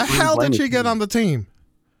 how the hell did she get on the team?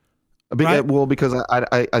 Right? Well, because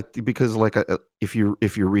if you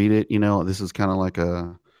read it, this is kind of like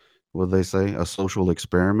what do they say, a social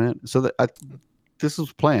experiment. So that this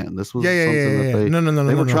was planned. This was something that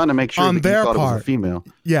they were trying to make sure on that their you thought part. It was a female.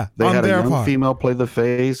 Yeah, they on had a their young part. female play the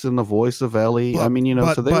face and the voice of Ellie. So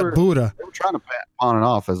they were Buddha. They were trying to pawn it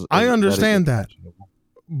off as I understand that,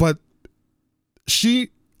 but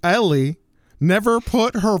Ellie never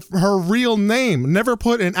put her real name, never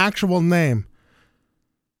put an actual name.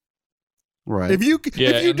 Right. If you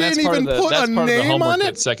didn't even put a name on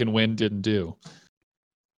it, Second Wind didn't do.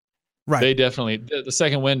 Right. They definitely, the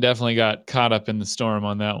Second Wind definitely got caught up in the storm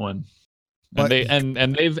on that one.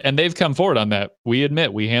 And they've come forward on that. We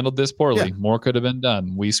admit we handled this poorly. Yeah. More could have been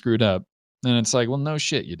done. We screwed up. And it's like, well, no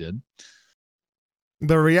shit, you did.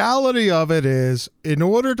 The reality of it is, in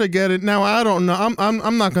order to get it, now I don't know.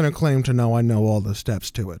 I'm not going to claim to know I know all the steps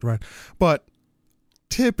to it, right? But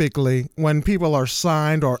typically, when people are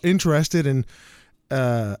signed or interested in,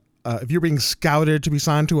 if you're being scouted to be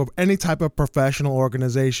signed to any type of professional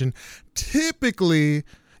organization, typically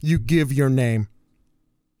you give your name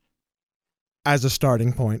as a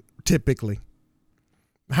starting point. Typically,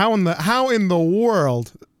 how in the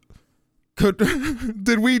world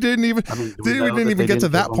did we didn't even get to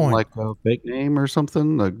that point? Like a fake name or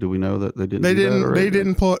something? Like, do we know that they didn't? They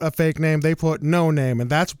didn't put a fake name. They put no name, and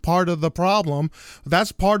that's part of the problem.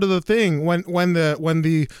 That's part of the thing. When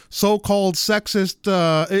the so-called sexist,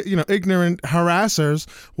 ignorant harassers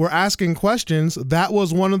were asking questions, that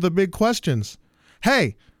was one of the big questions.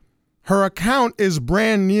 Hey, her account is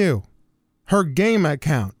brand new. Her game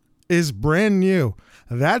account is brand new.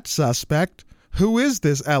 That's suspect. Who is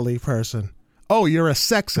this Ellie person? Oh, you're a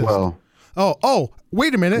sexist. Well, oh,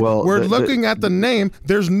 wait a minute. Well, we're looking at the name.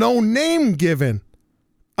 There's no name given.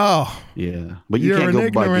 Oh, yeah, but you're can't an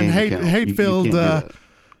go by ignorant, game account. hate-filled.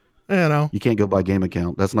 You can't go by game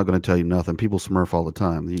account. That's not going to tell you nothing. People smurf all the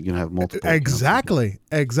time. You can have multiple. Exactly,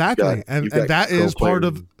 and that is part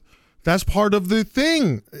of. That's part of the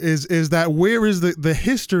thing. Is that where is the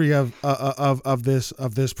history of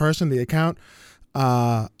this person, the account?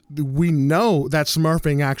 We know that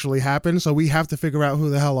smurfing actually happened, so we have to figure out who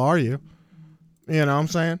the hell are you. You know what I'm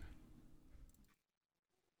saying?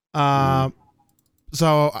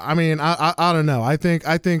 So I mean, I don't know. I think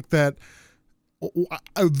that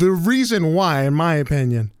the reason why, in my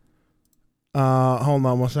opinion, hold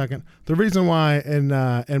on one second. The reason why, in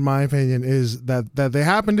my opinion, is that they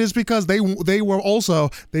happened is because they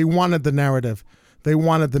wanted the narrative. They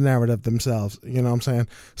wanted the narrative themselves. You know what I'm saying?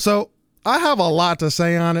 So I have a lot to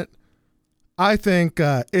say on it. I think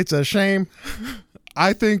it's a shame.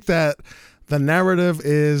 I think that the narrative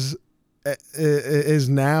is that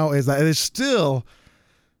it is still,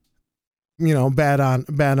 bad on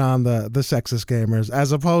the sexist gamers,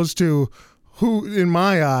 as opposed to who, in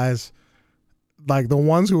my eyes, like the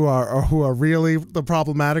ones who are really the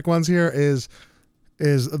problematic ones here is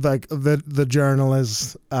is like the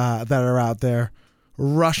journalists that are out there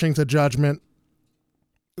rushing to judgment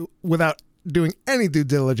without doing any due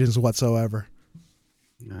diligence whatsoever.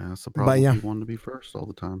 Yeah, that's the problem. yeah. You want to be first all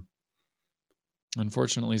the time.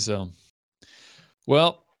 Unfortunately so.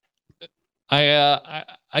 Well, I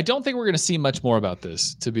don't think we're going to see much more about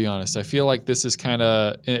this, to be honest. I feel like this is kind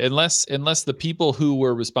of, unless the people who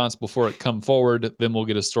were responsible for it come forward, then we'll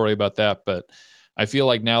get a story about that. But I feel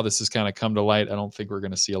like now this has kind of come to light. I don't think we're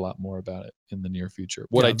going to see a lot more about it in the near future.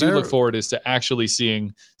 What I do look forward is to actually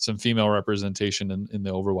seeing some female representation in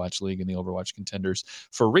the Overwatch League and the Overwatch contenders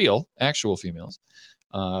for real, actual females.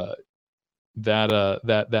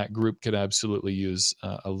 That group could absolutely use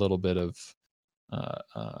a little bit of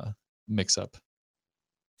mix up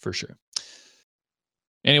for sure.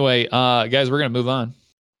 Anyway, guys, we're gonna move on.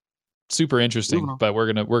 Super interesting, but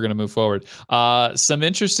we're gonna move forward. Some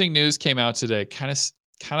interesting news came out today. Kind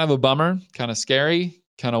of a bummer, kind of scary,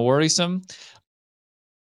 kind of worrisome.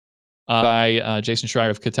 By Jason Schreier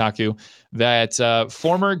of Kotaku, that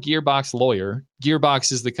former Gearbox lawyer,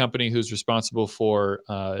 Gearbox is the company who's responsible for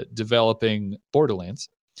developing Borderlands.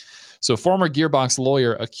 So former Gearbox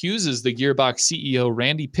lawyer accuses the Gearbox CEO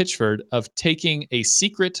Randy Pitchford of taking a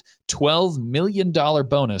secret $12 million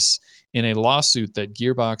bonus in a lawsuit that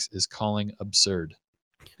Gearbox is calling absurd.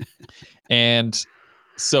 And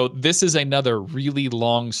so this is another really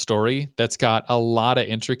long story that's got a lot of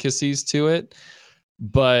intricacies to it.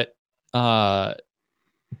 But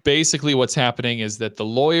basically what's happening is that the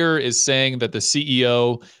lawyer is saying that the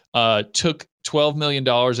CEO took $12 million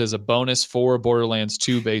as a bonus for Borderlands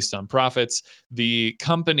 2 based on profits. The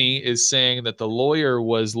company is saying that the lawyer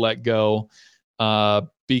was let go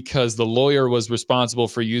because the lawyer was responsible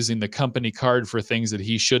for using the company card for things that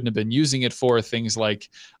he shouldn't have been using it for, things like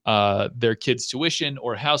their kids' tuition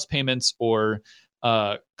or house payments or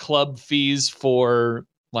club fees for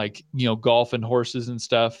like, golf and horses and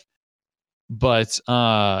stuff. But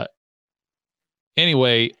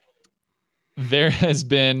anyway, there has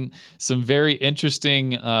been some very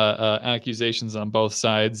interesting accusations on both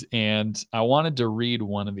sides, and I wanted to read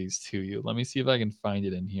one of these to you. Let me see if I can find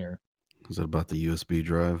it in here. Is it about the USB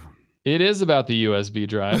drive? It is about the USB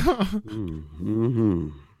drive. Mm-hmm.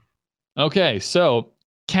 Okay, so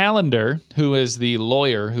Callender, who is the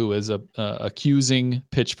lawyer who is accusing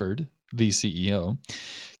Pitchford, the CEO,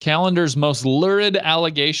 Callender's most lurid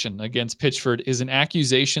allegation against Pitchford is an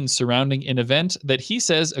accusation surrounding an event that he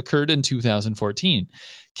says occurred in 2014.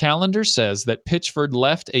 Callender says that Pitchford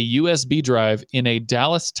left a USB drive in a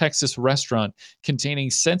Dallas, Texas restaurant containing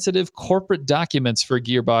sensitive corporate documents for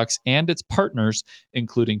Gearbox and its partners,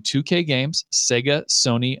 including 2K Games, Sega,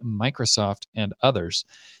 Sony, Microsoft, and others.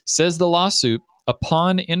 Says the lawsuit,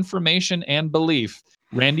 upon information and belief,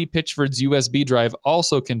 Randy Pitchford's USB drive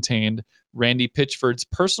also contained Randy Pitchford's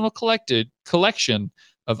personal collection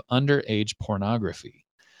of underage pornography.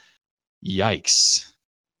 Yikes.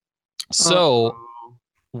 So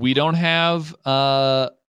we don't have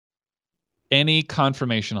any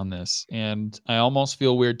confirmation on this, and I almost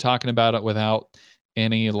feel weird talking about it without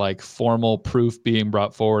any like formal proof being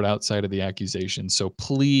brought forward outside of the accusation. So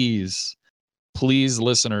please,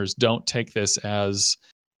 listeners, don't take this as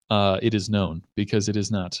it is known, because it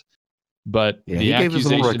is not. But yeah, the he gave us a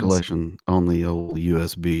little recollection on the old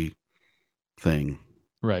USB thing,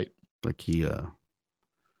 right? Like he.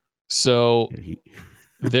 So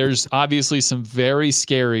there's obviously some very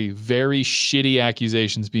scary, very shitty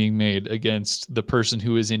accusations being made against the person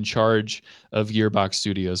who is in charge of Gearbox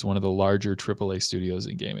Studios, one of the larger AAA studios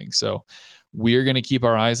in gaming. So we're going to keep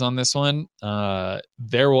our eyes on this one.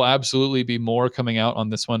 There will absolutely be more coming out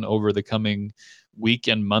on this one over the coming week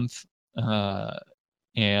and month.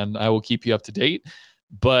 And I will keep you up to date.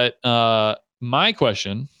 But my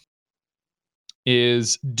question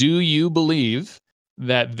is, do you believe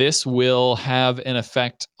that this will have an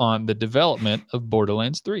effect on the development of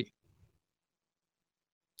Borderlands 3?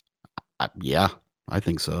 Yeah, I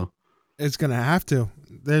think so. It's gonna have to.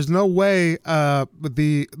 There's no way.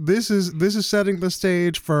 This is setting the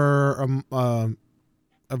stage for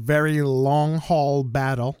a very long haul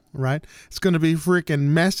battle, right? It's gonna be freaking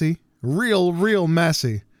messy. Real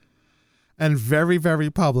messy, and very, very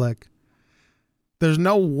public. There's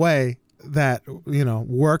no way that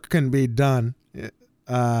work can be done,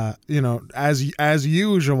 as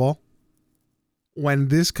usual, when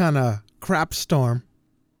this kind of crap storm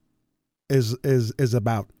is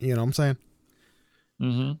about. You know what I'm saying?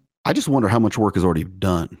 Mm-hmm. I just wonder how much work is already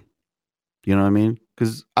done. You know what I mean?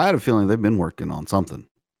 Because I had a feeling they've been working on something.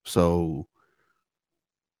 So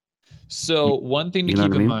one thing to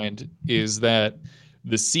keep in mind is that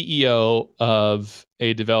the CEO of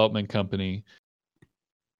a development company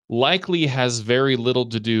likely has very little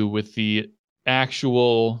to do with the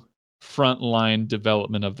actual frontline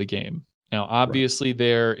development of the game. Now, obviously,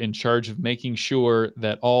 they're in charge of making sure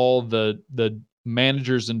that all the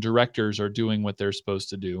managers and directors are doing what they're supposed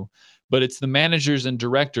to do, but it's the managers and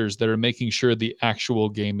directors that are making sure the actual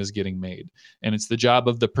game is getting made. And it's the job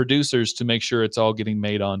of the producers to make sure it's all getting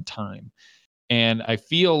made on time. And I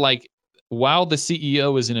feel like while the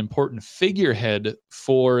CEO is an important figurehead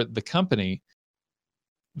for the company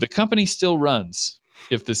still runs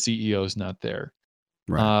if the CEO is not there.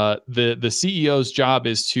 Right. The CEO's job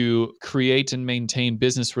is to create and maintain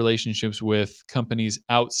business relationships with companies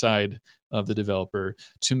outside of the developer,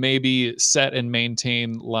 to maybe set and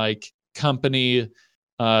maintain like company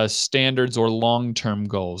standards or long-term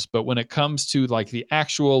goals. But when it comes to like the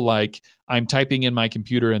actual, like I'm typing in my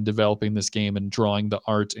computer and developing this game and drawing the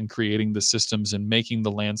art and creating the systems and making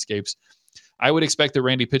the landscapes, I would expect that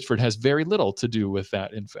Randy Pitchford has very little to do with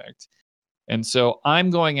that, in fact. And so I'm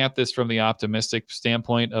going at this from the optimistic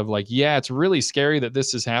standpoint of like, yeah, it's really scary that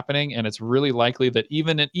this is happening. And it's really likely that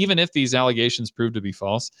even if these allegations prove to be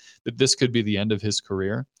false, that this could be the end of his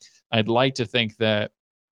career. I'd like to think that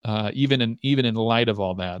even in light of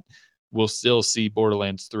all that, we'll still see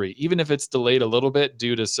Borderlands 3, even if it's delayed a little bit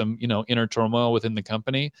due to some, inner turmoil within the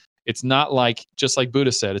company. It's not like, just like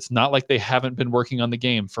Buddha said, it's not like they haven't been working on the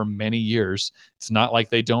game for many years. It's not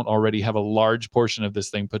like they don't already have a large portion of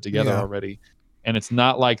this thing put together already. And it's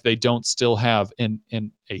not like they don't still have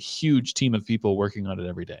a huge team of people working on it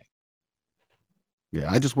every day.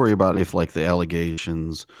 Yeah, I just worry about if like the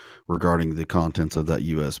allegations regarding the contents of that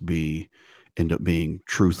USB end up being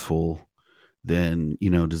truthful, then,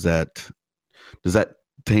 does that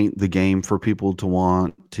taint the game for people to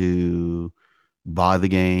want to buy the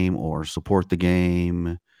game or support the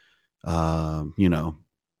game? That'll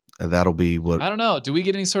be what. I don't know. Do we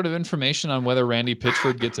get any sort of information on whether Randy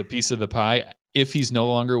Pitchford gets a piece of the pie if he's no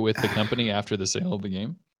longer with the company after the sale of the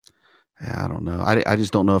game? I don't know. I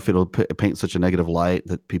just don't know if it'll paint such a negative light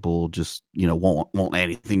that people just, won't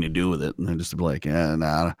anything to do with it. And then just be like,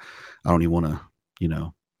 nah, I don't even want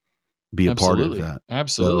to, be a part of that.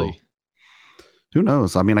 Absolutely. So, who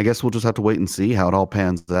knows? I mean, I guess we'll just have to wait and see how it all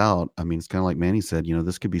pans out. I mean, it's kind of like Manny said,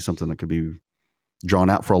 this could be something that could be drawn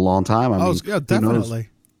out for a long time. I mean, yeah, definitely.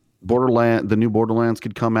 The new Borderlands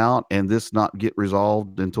could come out and this not get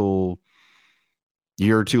resolved until a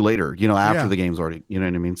year or two later, after the game's already, you know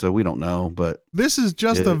what I mean? So we don't know, but this is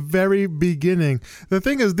just the very beginning. The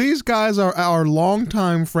thing is, these guys are our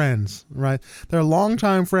longtime friends, right? They're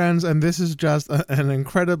longtime friends, and this is just an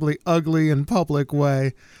incredibly ugly and public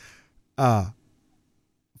way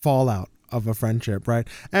fallout of a friendship, right?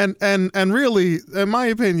 And really, in my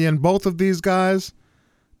opinion, both of these guys,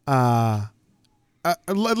 let's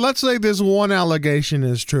say this one allegation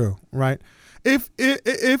is true, right? If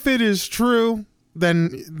it is true, then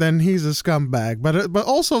he's a scumbag. But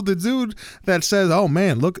also the dude that says, "Oh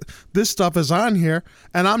man, look, this stuff is on here,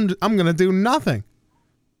 and I'm gonna do nothing,"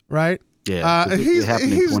 right? Yeah, he's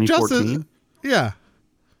just yeah.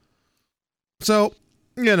 So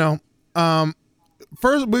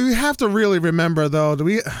first we have to really remember though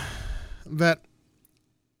that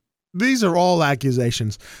these are all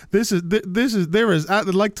accusations. There is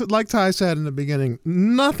like Ty said in the beginning,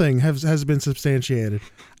 nothing has been substantiated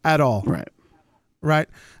at all. Right.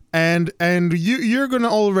 And you're going to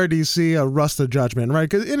already see a rust of judgment, right?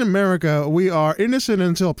 Because in America, we are innocent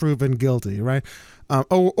until proven guilty, right?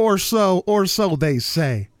 Or so they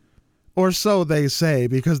say. Or so they say,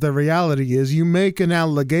 because the reality is you make an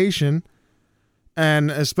allegation,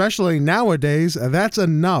 and especially nowadays, that's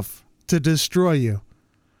enough to destroy you,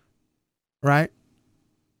 right?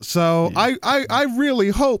 So yeah. I really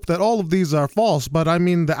hope that all of these are false, but I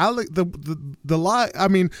mean the lie. I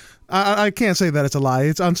mean I can't say that it's a lie;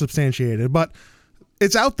 it's unsubstantiated, but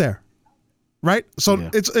it's out there, right? So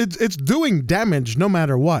it's doing damage no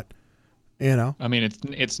matter what, I mean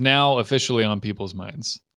it's now officially on people's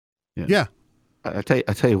minds. Yeah. I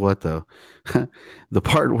tell you what though, the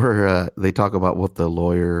part where they talk about what the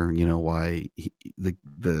lawyer, why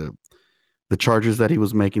the charges that he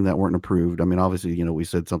was making that weren't approved. I mean, obviously, we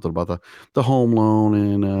said something about the home loan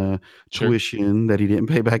and tuition that he didn't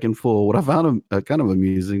pay back in full. What I found kind of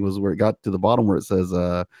amusing was where it got to the bottom where it says,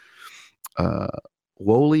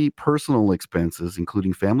 Woolley personal expenses,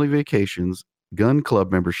 including family vacations, gun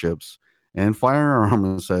club memberships, and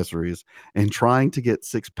firearm accessories, and trying to get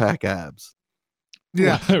 6-pack abs.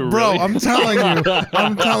 Yeah, really? Bro, I'm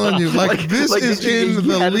telling you, like this is in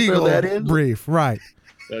the legal brief, right?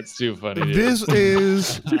 That's too funny. Dude. This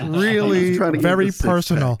is really trying to get very this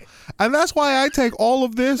personal. And that's why I take all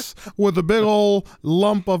of this with a big old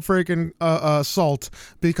lump of freaking salt,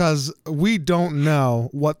 because we don't know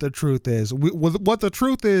what the truth is. What the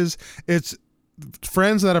truth is, it's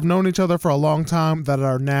friends that have known each other for a long time that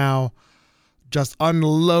are now just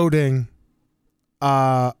unloading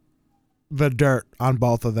the dirt on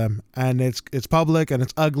both of them. And it's public and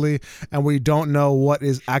it's ugly, and we don't know what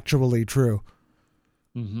is actually true.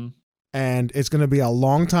 Mm-hmm. And it's going to be a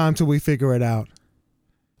long time till we figure it out.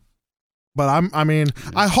 But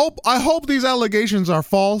I hope these allegations are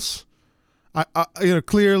false.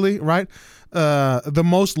 Clearly, right? The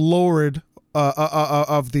most lurid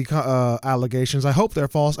of the allegations. I hope they're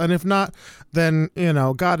false, and if not, then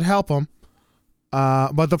God help them.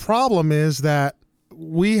 But the problem is that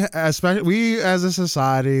we as a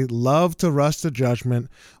society love to rush to judgment.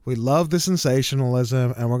 We love the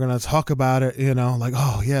sensationalism, and we're gonna talk about it. Like,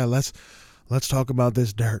 oh yeah, let's talk about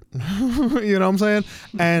this dirt. You know what I'm saying?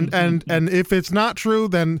 And if it's not true,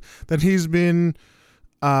 then he's been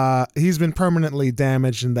permanently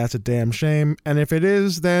damaged, and that's a damn shame. And if it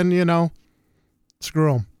is, then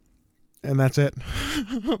screw him. And that's it.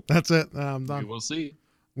 That's it. I'm done. We will see.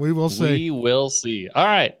 We will see. We will see. All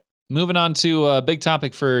right. Moving on to a big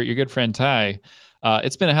topic for your good friend Ty.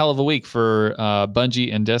 It's been a hell of a week for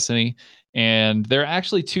Bungie and Destiny. And there are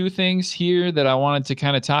actually two things here that I wanted to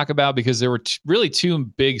kind of talk about, because there were really two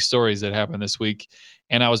big stories that happened this week.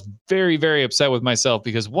 And I was very, very upset with myself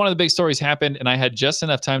because one of the big stories happened and I had just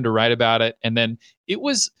enough time to write about it. And then it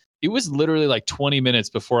was literally like 20 minutes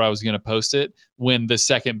before I was going to post it when the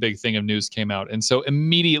second big thing of news came out. And so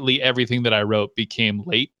immediately everything that I wrote became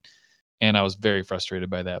late. And I was very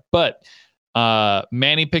frustrated by that. But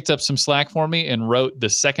Manny picked up some slack for me and wrote the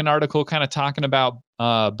second article kind of talking about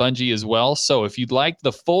Bungie as well. So if you'd like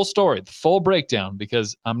the full story, the full breakdown,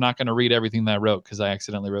 because I'm not going to read everything that I wrote because I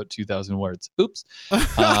accidentally wrote 2,000 words. Oops.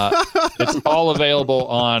 It's all available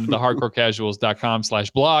on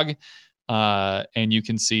thehardcorecasuals.com/blog. And you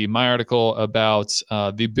can see my article about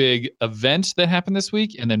the big event that happened this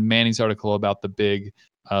week, and then Manny's article about the big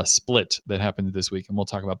split that happened this week, and we'll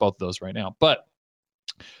talk about both of those right now. But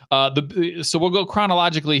so we'll go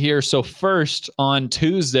chronologically here. So first, on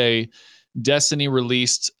Tuesday, Destiny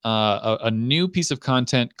released a new piece of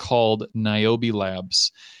content called Niobe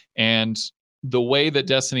Labs, and the way that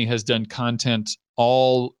Destiny has done content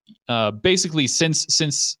all basically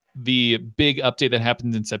since the big update that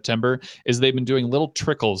happened in September is they've been doing little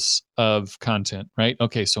trickles of content, right?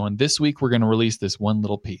 Okay, so on this week, we're going to release this one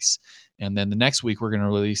little piece. And then the next week, we're going to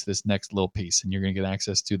release this next little piece. And you're going to get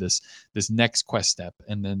access to this next quest step.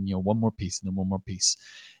 And then, one more piece, and then one more piece.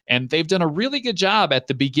 And they've done a really good job at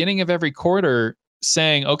the beginning of every quarter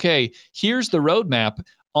saying, okay, here's the roadmap.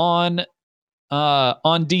 On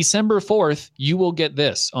December 4th, you will get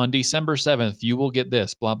this. On December 7th, you will get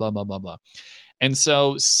this, blah, blah, blah, blah, blah. And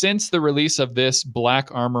so since the release of this Black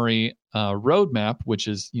Armory roadmap, which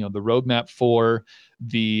is, the roadmap for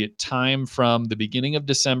the time from the beginning of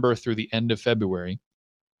December through the end of February,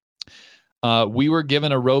 we were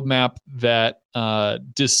given a roadmap that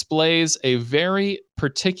displays a very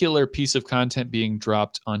particular piece of content being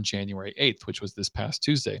dropped on January 8th, which was this past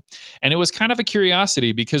Tuesday. And it was kind of a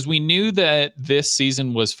curiosity because we knew that this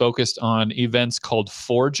season was focused on events called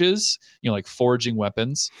forges, like forging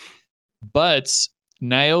weapons. But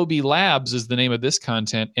Niobe Labs is the name of this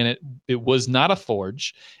content, and it was not a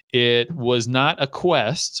forge. It was not a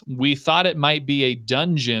quest. We thought it might be a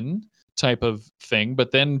dungeon type of thing,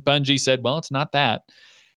 but then Bungie said, well, it's not that.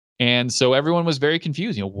 And so everyone was very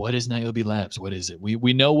confused. What is Niobe Labs? What is it?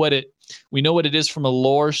 We know what it is from a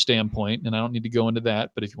lore standpoint, and I don't need to go into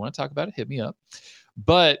that, but if you want to talk about it, hit me up.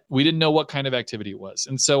 But we didn't know what kind of activity it was.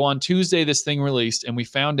 And so on Tuesday, this thing released, and we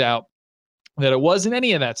found out that it wasn't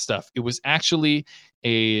any of that stuff. It was actually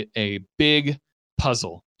a big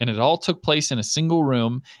puzzle, and it all took place in a single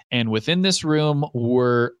room. And within this room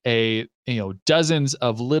were dozens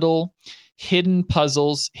of little hidden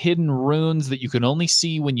puzzles, hidden runes that you could only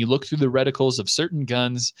see when you look through the reticles of certain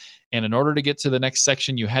guns. And in order to get to the next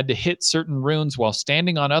section, you had to hit certain runes while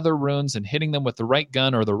standing on other runes and hitting them with the right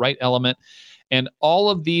gun or the right element. And all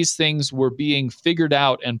of these things were being figured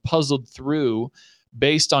out and puzzled through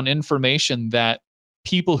based on information that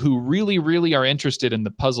people who really, really are interested in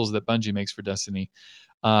the puzzles that Bungie makes for Destiny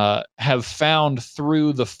have found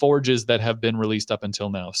through the forges that have been released up until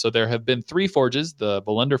now. So there have been 3 forges, the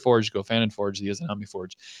Volunder Forge, Gofanon Forge, the Izanami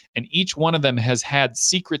Forge, and each one of them has had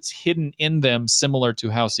secrets hidden in them similar to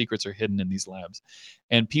how secrets are hidden in these labs.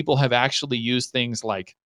 And people have actually used things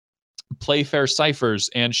like Playfair ciphers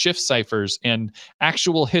and shift ciphers and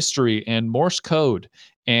actual history and Morse code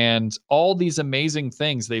and all these amazing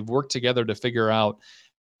things they've worked together to figure out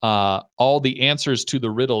all the answers to the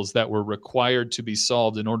riddles that were required to be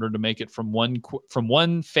solved in order to make it from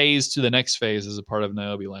one phase to the next phase as a part of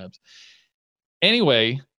Niobe Labs.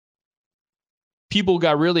 Anyway, people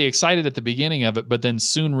got really excited at the beginning of it, but then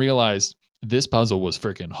soon realized this puzzle was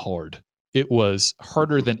freaking hard. It was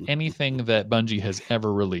harder than anything that Bungie has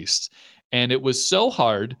ever released. And it was so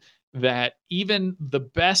hard that even the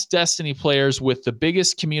best Destiny players with the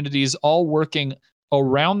biggest communities all working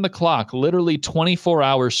around the clock, literally 24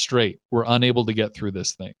 hours straight, were unable to get through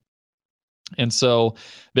this thing. And so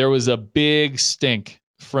there was a big stink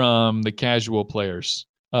from the casual players.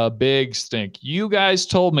 A big stink. You guys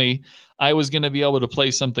told me I was going to be able to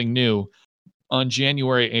play something new on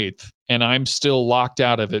January 8th, and I'm still locked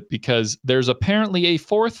out of it because there's apparently a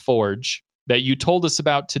fourth forge that you told us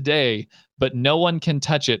about today, but no one can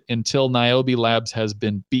touch it until Niobe Labs has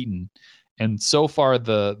been beaten. And so far,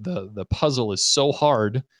 the puzzle is so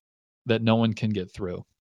hard that no one can get through.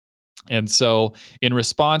 And so in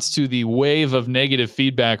response to the wave of negative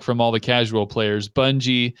feedback from all the casual players,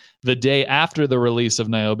 Bungie, the day after the release of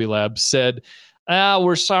Niobe Labs, said,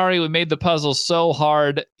 we're sorry, we made the puzzle so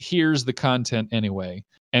hard. Here's the content anyway.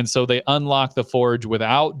 And so they unlocked the forge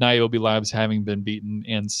without Niobe Labs having been beaten.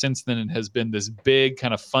 And since then, it has been this big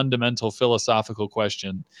kind of fundamental philosophical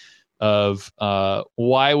question of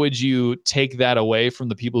why would you take that away from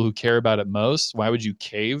the people who care about it most? Why would you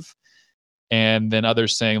cave? And then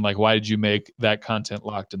others saying, like, why did you make that content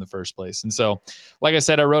locked in the first place? And so, like I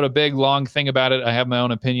said, I wrote a big, long thing about it. I have my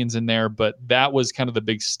own opinions in there, but that was kind of the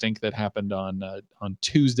big stink that happened on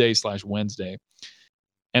Tuesday/Wednesday.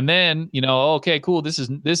 And then, okay, cool, this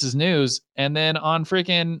is news. And then on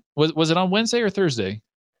freaking was it on Wednesday or Thursday?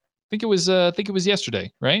 I think it was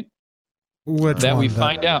yesterday, right? We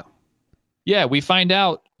find out. Yeah, we find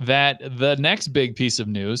out that the next big piece of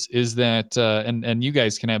news is that, and you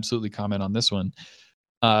guys can absolutely comment on this one.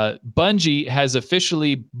 Bungie has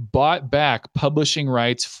officially bought back publishing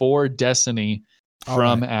rights for Destiny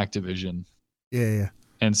from Activision. Yeah.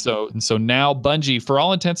 And so now Bungie, for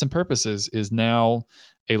all intents and purposes, is now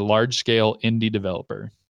a large-scale indie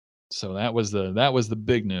developer. So that was the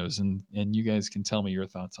big news, and you guys can tell me your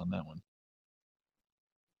thoughts on that one.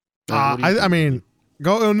 I mean.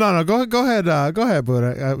 Go ahead,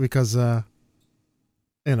 Buddha, because what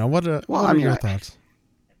are your thoughts?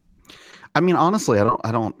 I mean, honestly, I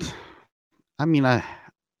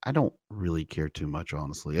don't really care too much,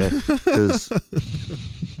 honestly, because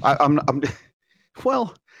I'm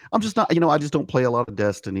just not, I just don't play a lot of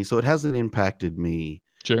Destiny, so it hasn't impacted me.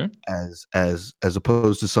 Sure. As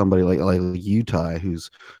opposed to somebody like you, Ty, who's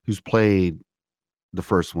played the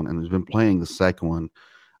first one and has been playing the second one.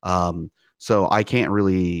 So I can't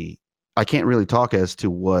really talk as to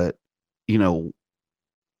what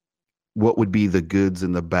would be the goods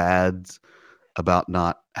and the bads about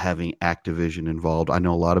not having Activision involved. I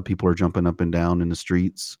know a lot of people are jumping up and down in the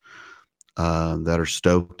streets that are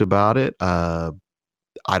stoked about it. I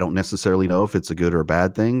don't necessarily know if it's a good or a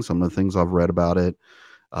bad thing. Some of the things I've read about it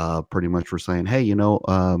pretty much were saying, hey, it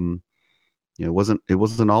wasn't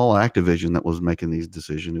all Activision that was making these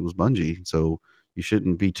decisions. It was Bungie. So you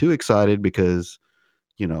shouldn't be too excited because,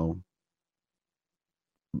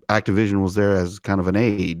 Activision was there as kind of an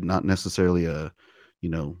aid, not necessarily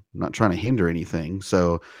not trying to hinder anything.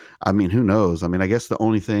 So, I mean, who knows? I mean, I guess the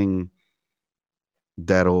only thing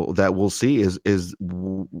that we'll see is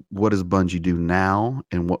what does Bungie do now,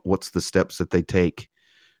 and what's the steps that they take.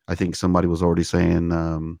 I think somebody was already saying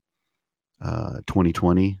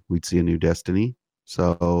 2020 we'd see a new Destiny.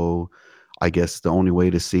 So I guess the only way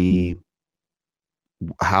to see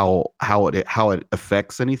how it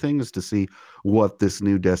affects anything is to see what this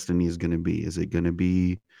new Destiny is going to be. Is it going to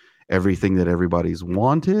be everything that everybody's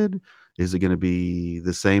wanted? Is it going to be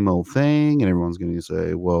the same old thing? And everyone's going to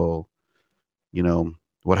say, well,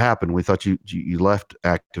 what happened? We thought you left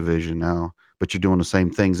Activision now, but you're doing the same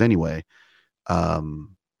things anyway. I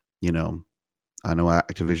know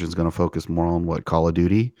Activision's going to focus more on Call of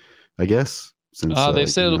Duty, I guess. Since they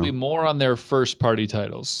said it'll be more on their first party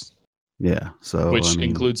titles. Yeah, so which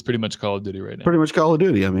includes pretty much Call of Duty right now. Pretty much Call of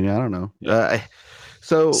Duty. I mean, I don't know. Yeah.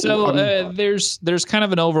 There's kind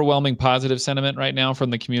of an overwhelming positive sentiment right now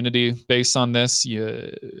from the community based on this.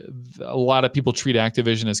 A lot of people treat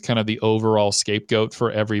Activision as kind of the overall scapegoat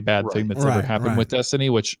for every bad thing that's ever happened with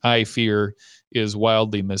Destiny, which I fear is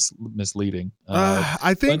wildly misleading.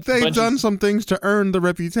 I think they've done some things to earn the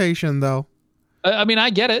reputation, though. I mean,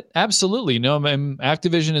 I get it. Absolutely. No,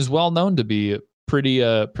 Activision is well known to be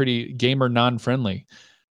pretty gamer non-friendly.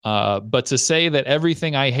 But to say that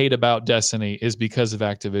everything I hate about Destiny is because of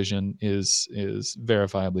Activision is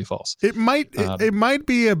verifiably false. It might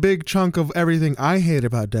be a big chunk of everything I hate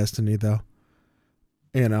about Destiny, though.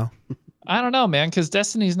 You know, I don't know, man, because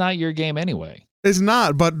Destiny's not your game anyway. it's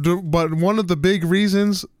not. But one of the big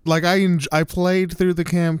reasons, like I played through the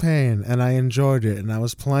campaign and I enjoyed it, and I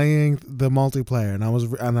was playing the multiplayer and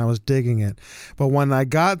I was digging it. But when I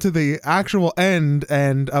got to the actual end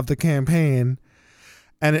of the campaign,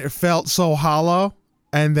 and it felt so hollow,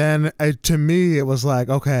 and then to me it was like,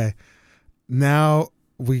 okay, now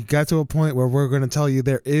we got to a point where we're going to tell you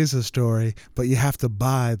there is a story, but you have to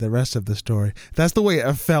buy the rest of the story. That's the way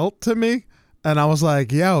it felt to me. And I was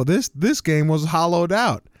like, yo, this game was hollowed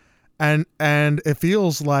out. And it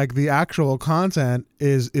feels like the actual content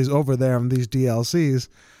is over there in these DLCs.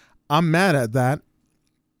 I'm mad at that.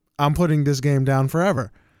 I'm putting this game down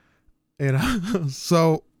forever. You know?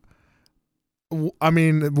 So, I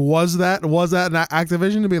mean, was that an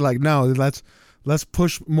Activision to be like, no, let's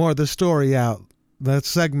push more of the story out. Let's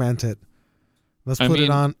segment it. Let's put it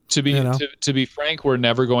on. To be frank, we're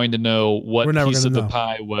never going to know what piece of the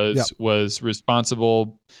pie was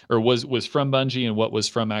responsible or was from Bungie and what was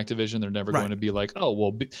from Activision. They're never going to be like, oh,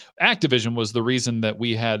 well, Activision was the reason that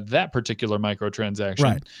we had that particular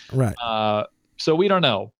microtransaction. Right. So we don't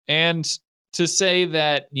know. And to say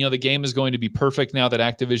that, you know, the game is going to be perfect now that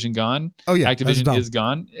Activision gone. Oh yeah, Activision is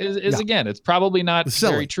gone. Again, it's probably not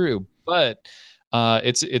very true, but.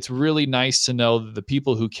 It's really nice to know that the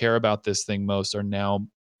people who care about this thing most are now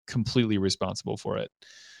completely responsible for it.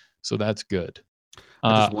 So that's good.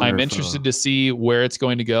 I'm interested to see where it's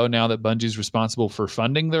going to go now that Bungie's responsible for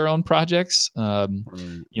funding their own projects.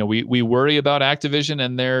 You know, we worry about Activision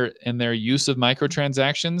and their use of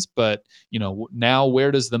microtransactions, but you know, now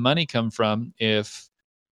where does the money come from if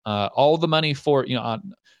all the money for, you know,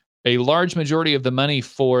 a large majority of the money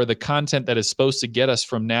for the content that is supposed to get us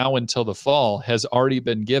from now until the fall has already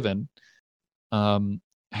been given.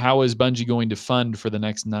 How is Bungie going to fund for the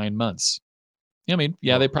next 9 months? I mean,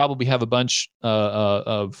 yeah, they probably have a bunch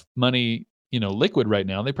of money, you know, liquid right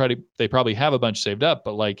now. They probably have a bunch saved up,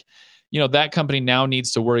 but like, you know, that company now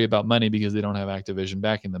needs to worry about money because they don't have Activision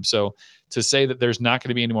backing them. So to say that there's not going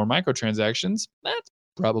to be any more microtransactions, that's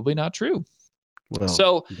probably not true. Well,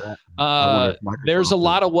 so there's a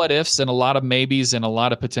lot of what ifs and a lot of maybes and a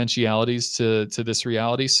lot of potentialities to this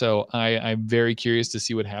reality. So I'm very curious to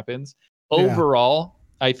see what happens. Yeah. Overall,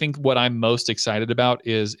 I think what I'm most excited about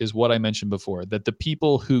is what I mentioned before, that the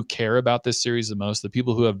people who care about this series the most, the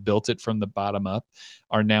people who have built it from the bottom up,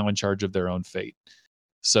 are now in charge of their own fate.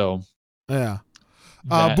 So yeah.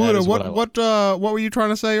 Buddha, what were you trying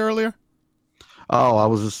to say earlier? Oh, I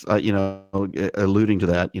was just, alluding to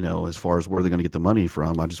that, you know, as far as where they're going to get the money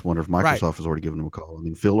from. I just wonder if Microsoft has already given them a call. I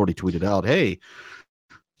mean, Phil already tweeted out, hey,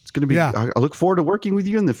 it's going to be, I look forward to working with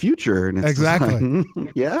you in the future. And it's exactly.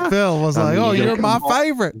 Like, yeah. Phil was like, oh, you're my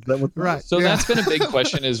favorite. Right. So that's been a big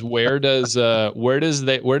question is where do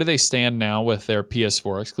they stand now with their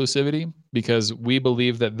PS4 exclusivity? Because we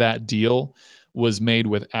believe that deal was made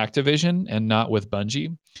with Activision and not with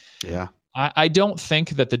Bungie. Yeah. I don't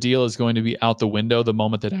think that the deal is going to be out the window the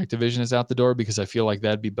moment that Activision is out the door, because I feel like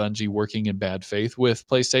that'd be Bungie working in bad faith with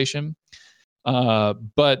PlayStation.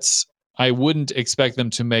 But I wouldn't expect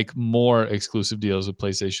them to make more exclusive deals with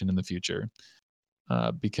PlayStation in the future,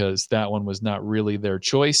 because that one was not really their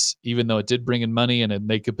choice, even though it did bring in money and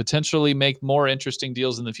they could potentially make more interesting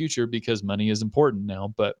deals in the future because money is important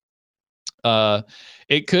now. But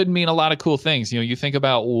it could mean a lot of cool things. You know, you think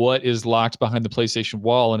about what is locked behind the PlayStation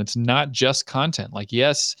wall, and it's not just content. Like,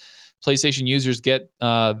 yes, PlayStation users get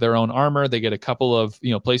their own armor. They get a couple of,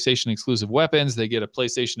 you know, PlayStation exclusive weapons. They get a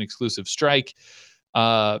PlayStation exclusive strike.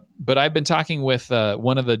 But I've been talking with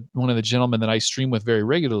one of the gentlemen that I stream with very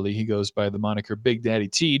regularly. He goes by the moniker Big Daddy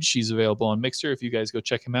Teej. He's available on Mixer if you guys go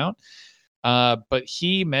check him out. But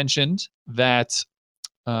he mentioned that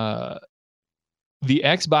the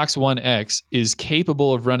Xbox One X is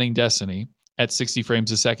capable of running Destiny at 60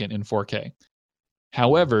 frames a second in 4K.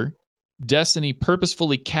 However, Destiny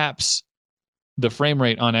purposefully caps the frame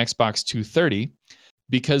rate on Xbox 230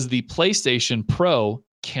 because the PlayStation Pro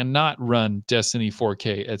cannot run Destiny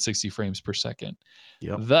 4K at 60 frames per second.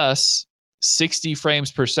 Yep. Thus, 60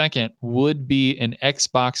 frames per second would be an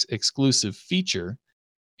Xbox exclusive feature.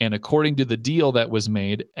 And according to the deal that was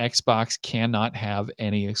made, Xbox cannot have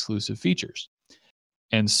any exclusive features.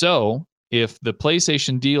 And so if the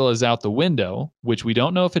PlayStation deal is out the window, which we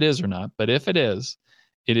don't know if it is or not, but if it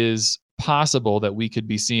is possible that we could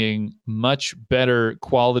be seeing much better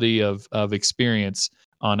quality of experience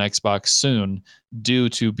on Xbox soon due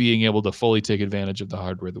to being able to fully take advantage of the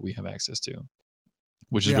hardware that we have access to.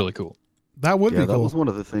 which is really cool. That would be that cool. was one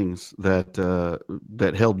of the things that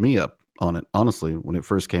that held me up on it, honestly, when it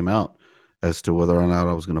first came out, as to whether or not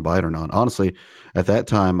I was going to buy it or not. Honestly, at that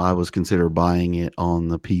time, I was considering buying it on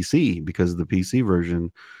the PC because the PC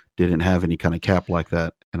version didn't have any kind of cap like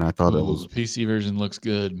that, and I thought it was the PC version looks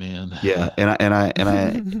good, man. Yeah,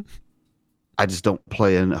 I just don't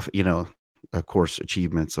play enough. You know, of course,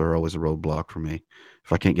 achievements are always a roadblock for me.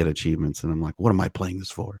 If I can't get achievements, then I'm like, what am I playing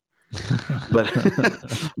this for? but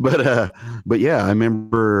but yeah, I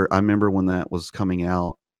remember when that was coming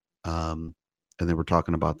out, and they were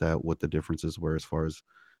talking about that, what the differences were as far as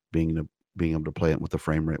being able to play it, what the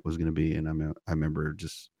frame rate was going to be, and I remember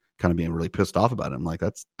just kind of being really pissed off about it. I'm like,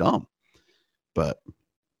 that's dumb, but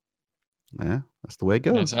yeah, that's the way it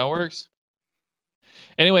goes. That's how it works.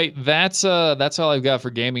 Anyway, that's all I've got for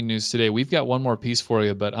gaming news today. We've got one more piece for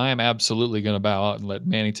you, but I am absolutely going to bow out and let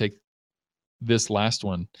Manny take this last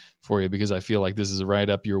one for you because I feel like this is right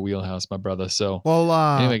up your wheelhouse, my brother. So, well,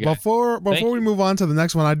 anyway, guys, before we move on to the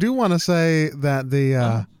next one, I do want to say that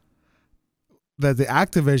the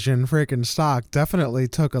Activision freaking stock definitely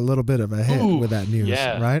took a little bit of a hit with that news,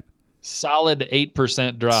 right? Solid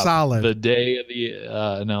 8% drop. Solid. The day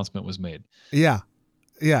the announcement was made. Yeah.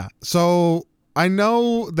 So I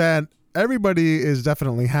know that everybody is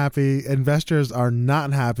definitely happy. Investors are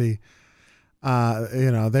not happy.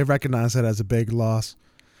 They recognize it as a big loss.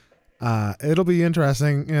 It'll be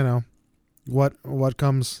interesting, what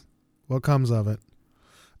comes of it.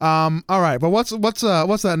 All right, but what's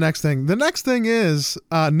that next thing? The next thing is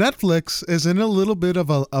Netflix is in a little bit of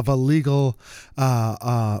a legal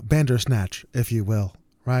bandersnatch, if you will,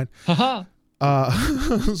 right? So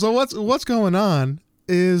what's going on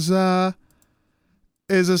is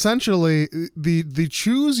essentially the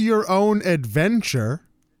choose your own adventure,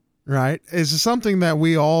 right, is something that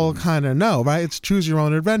we all kind of know, right? It's choose your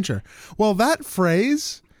own adventure. Well, that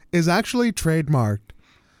phrase is actually trademarked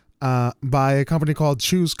by a company called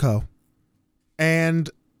ChooseCo. And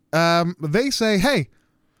they say, hey,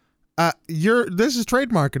 this is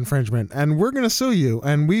trademark infringement, and we're going to sue you,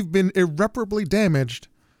 and we've been irreparably damaged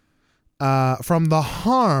from the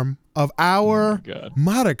harm of our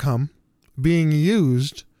modicum being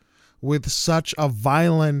used with such a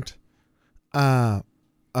violent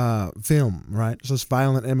film, right? So it's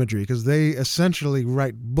violent imagery, because they essentially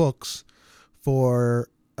write books for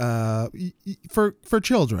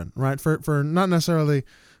children, right? For not necessarily,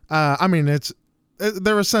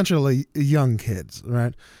 they're essentially young kids,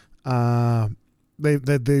 right? They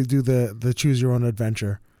do the choose your own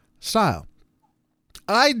adventure style.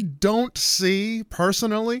 I don't see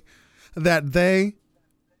personally that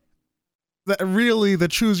really the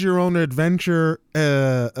choose your own adventure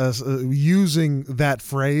using that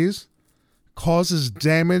phrase causes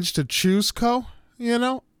damage to ChooseCo,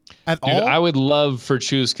 at all. I would love for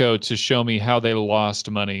ChooseCo to show me how they lost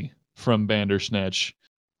money from Bandersnatch.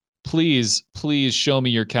 Please show me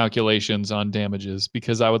your calculations on damages,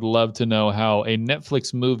 because I would love to know how a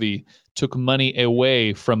Netflix movie took money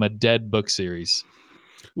away from a dead book series.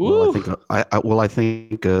 Well, I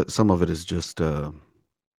think some of it is just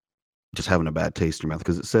having a bad taste in your mouth,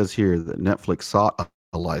 because it says here that Netflix sought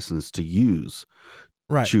a license to use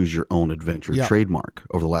choose your own adventure trademark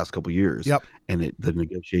over the last couple of years. And the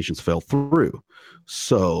negotiations fell through.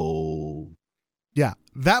 So yeah,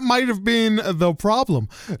 that might have been the problem.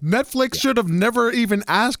 Netflix should have never even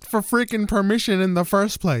asked for freaking permission in the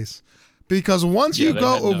first place, because once you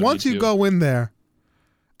go in there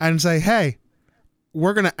and say, hey,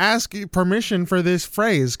 we're going to ask you permission for this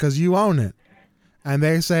phrase because you own it, and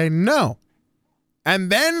they say no, and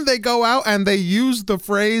then they go out and they use the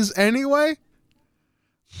phrase anyway,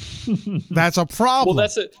 that's a problem. Well,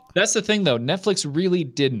 that's the thing though. Netflix really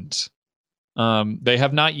didn't. They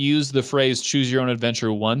have not used the phrase choose your own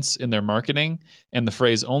adventure once in their marketing, and the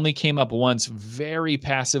phrase only came up once very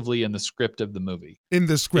passively in the script of the movie. In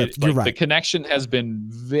the script, you're right. The connection has been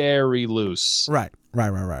very loose. Right.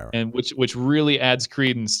 And which really adds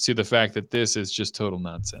credence to the fact that this is just total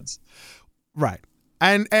nonsense. Right.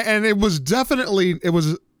 And it was definitely, it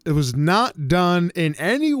was not done in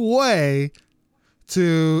any way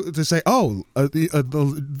to say,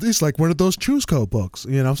 this like one of those ChooseCo books,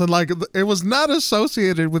 so like it was not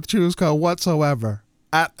associated with ChooseCo whatsoever,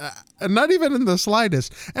 not even in the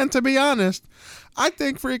slightest. And to be honest, I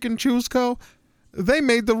think freaking ChooseCo, they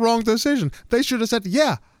made the wrong decision. They should have said,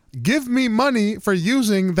 yeah, give me money for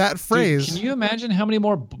using that phrase. Dude, can you imagine how many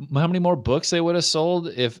more books they would have sold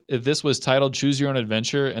if this was titled Choose Your Own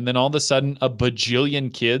Adventure, and then all of a sudden a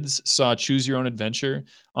bajillion kids saw Choose Your Own Adventure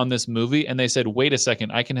on this movie and they said, wait a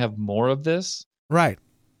second, I can have more of this? Right.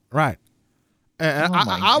 And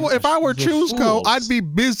Oh my if I gosh, were the ChooseCo, fools. I'd be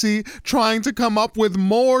busy trying to come up with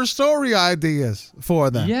more story ideas for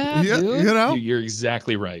them. Yeah, dude. You know? You're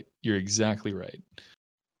exactly right. You're exactly right.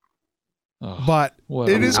 Oh, But what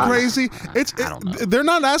it a is waste. crazy. I don't know. They're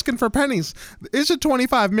not asking for pennies. It's a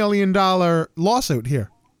 $25 million lawsuit here.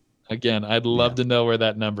 Again, I'd love to know where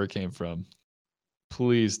that number came from.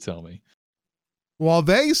 Please tell me. Well,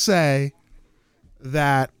 they say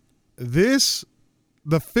that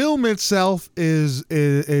the film itself is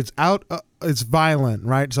it's violent,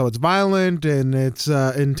 right? So it's violent and it's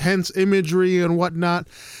intense imagery and whatnot,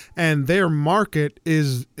 and their market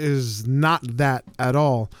is not that at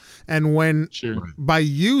all. And when Sure. by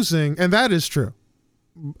using, and that is true,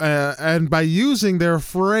 and by using their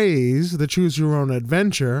phrase, the choose your own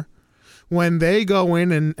adventure, when they go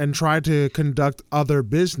in and try to conduct other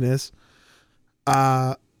business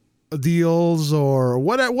deals or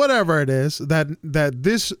whatever it is, that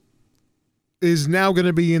this is now going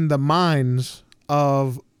to be in the minds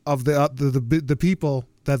of the people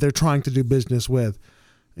that they're trying to do business with,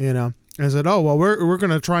 you know. And said, oh well, we're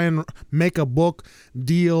going to try and make a book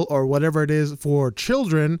deal or whatever it is for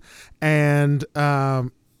children and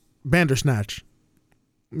Bandersnatch.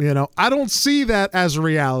 You know, I don't see that as a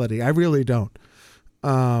reality. I really don't.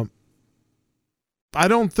 I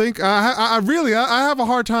don't think I really have a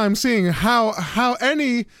hard time seeing how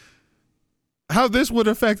this would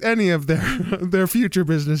affect any of their future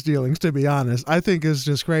business dealings. To be honest, I think it's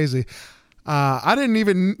just crazy. I didn't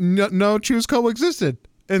even know ChooseCo existed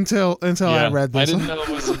until I read this. I didn't know it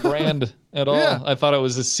was a brand at all. Yeah. I thought it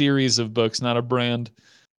was a series of books, not a brand.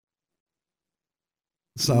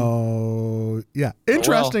 So yeah,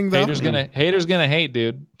 interesting though. Haters gonna hate,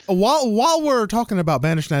 dude. While we're talking about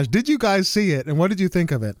Bandersnatch, did you guys see it and what did you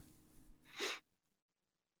think of it?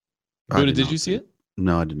 Buddha, did you see it?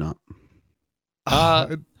 No, I did not. Go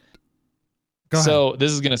ahead. So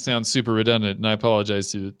this is gonna sound super redundant, and I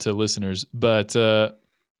apologize to listeners, but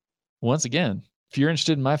once again, if you're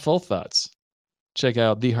interested in my full thoughts, check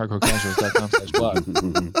out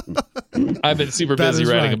thehardcorecasuals.com/blog. I've been super busy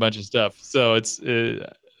writing a bunch of stuff, so it's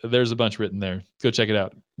there's a bunch written there. Go check it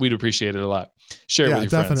out. We'd appreciate it a lot. Share it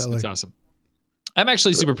with your friends. It's awesome. I'm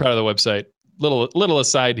actually super proud of the website. Little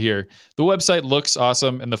aside here. The website looks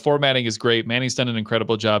awesome and the formatting is great. Manny's done an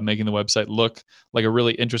incredible job making the website look like a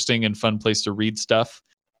really interesting and fun place to read stuff.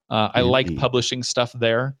 I like publishing stuff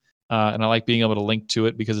there, and I like being able to link to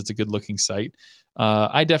it because it's a good looking site.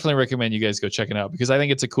 I definitely recommend you guys go check it out because I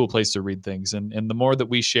think it's a cool place to read things. And the more that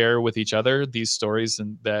we share with each other these stories,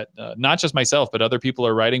 and that not just myself, but other people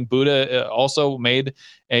are writing. Buddha also made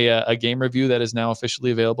a game review that is now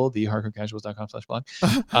officially available, thehardcorecasuals.com/blog.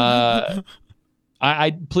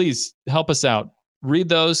 I please help us out. Read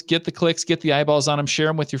those, get the clicks, get the eyeballs on them, share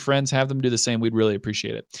them with your friends, have them do the same. We'd really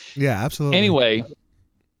appreciate it. Yeah, absolutely. Anyway,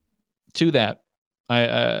 to that,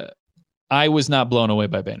 I was not blown away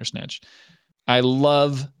by Bandersnatch. I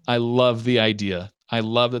love the idea. I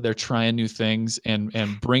love that they're trying new things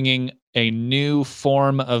and bringing a new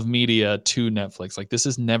form of media to Netflix. Like this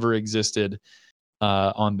has never existed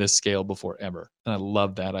on this scale before ever. And I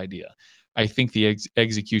love that idea. I think the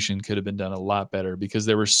execution could have been done a lot better because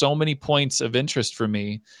there were so many points of interest for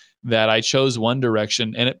me that I chose one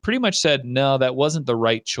direction and it pretty much said, no, that wasn't the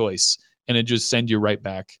right choice. And it just send you right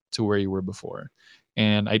back to where you were before.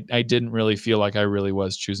 And I didn't really feel like I really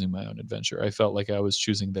was choosing my own adventure. I felt like I was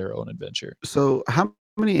choosing their own adventure. So how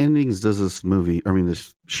many endings does this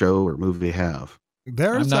show or movie have?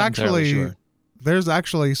 There's actually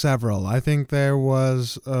several. I think there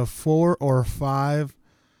was 4 or 5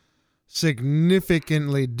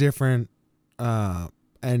 significantly different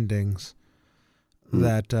endings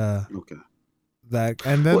that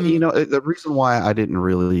and then the reason why I didn't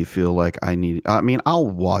really feel like I'll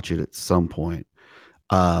watch it at some point.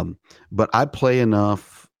 But I play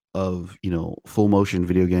enough of, full motion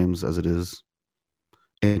video games as it is.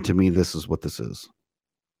 And to me, this is what this is.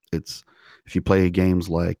 It's, if you play games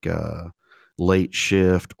like, Late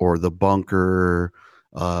Shift or The Bunker,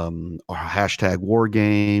 or #War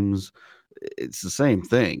Games, it's the same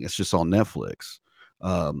thing. It's just on Netflix.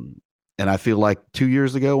 And I feel like 2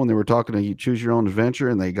 years ago when they were talking to you choose your own adventure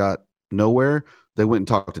and they got nowhere, they went and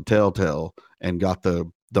talked to Telltale and got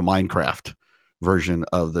the Minecraft version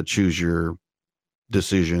of the choose your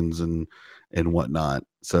decisions and whatnot.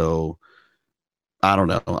 So I don't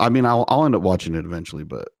know. I mean, I'll end up watching it eventually,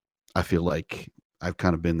 but I feel like I've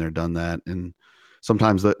kind of been there, done that. And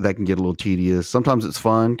sometimes that can get a little tedious. Sometimes it's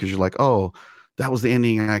fun because you're like, oh, that was the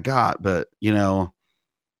ending I got. But,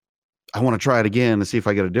 I want to try it again to see if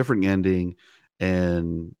I get a different ending.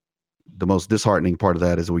 And the most disheartening part of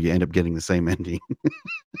that is where you end up getting the same ending,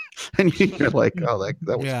 and you're like, "Oh,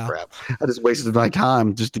 that was crap. I just wasted my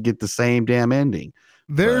time just to get the same damn ending."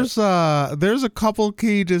 There's a couple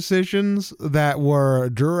key decisions that were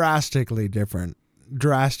drastically different,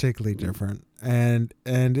 and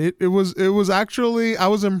it was actually, I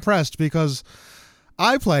was impressed because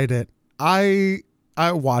I played it. I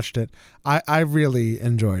watched it. I really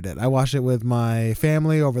enjoyed it. I watched it with my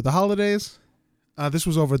family over the holidays. This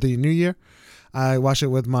was over the New Year. I watched it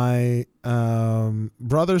with my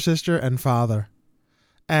brother, sister, and father.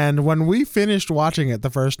 And when we finished watching it the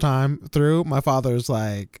first time through, my father was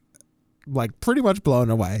like pretty much blown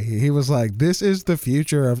away. He was like, "This is the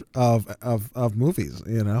future of movies,"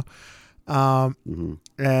 you know.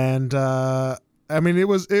 And I mean,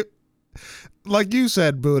 it like you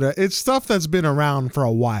said, Buddha. It's stuff that's been around for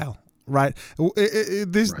a while, right?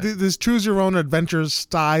 This choose your own adventure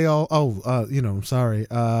style. Sorry.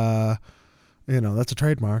 That's a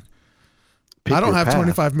trademark. I don't have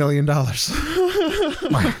 $25 million.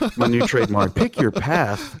 my new trademark. Pick your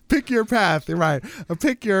path. Pick your path. Right. A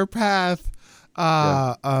pick your path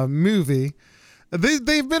movie.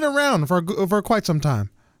 They've been around for quite some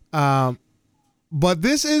time. But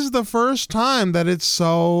this is the first time that it's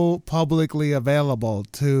so publicly available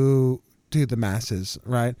to the masses,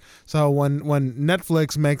 right? So when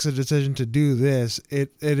Netflix makes a decision to do this,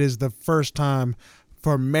 it is the first time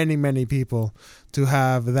for many, many people to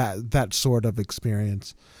have that sort of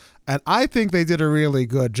experience. And I think they did a really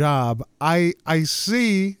good job. I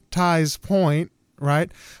see Ty's point,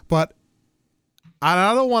 right? But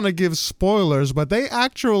I don't want to give spoilers, but they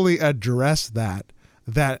actually address that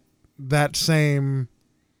same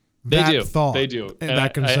thought. They do. And that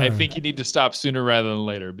that concern. I think you need to stop sooner rather than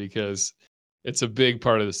later because it's a big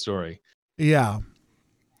part of the story. Yeah.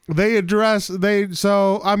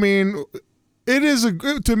 So I mean, it is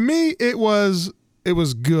to me it was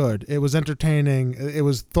good. It was entertaining. It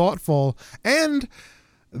was thoughtful, and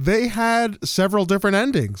they had several different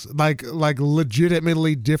endings, like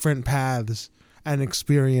legitimately different paths and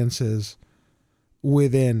experiences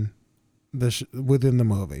within the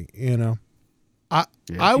movie. You know,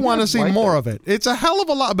 I want to see more of it. It's a hell of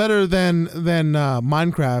a lot better than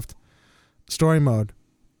Minecraft story mode,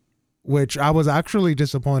 which I was actually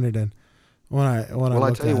disappointed in. I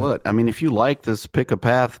tell you what, I mean, if you like this pick a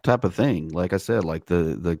path type of thing, like I said, like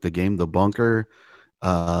the game The Bunker,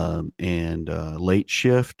 and Late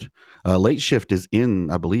Shift. Late Shift is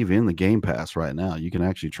I believe in the Game Pass right now. You can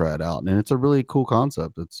actually try it out, and it's a really cool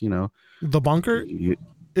concept. It's The Bunker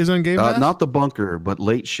is on Game Pass. Not The Bunker, but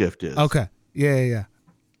Late Shift is. Okay, yeah.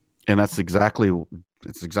 And that's exactly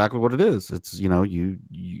what it is. It's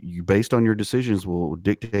you based on your decisions will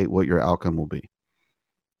dictate what your outcome will be.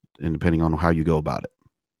 And depending on how you go about it.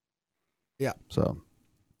 Yeah. So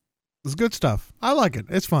it's good stuff. I like it.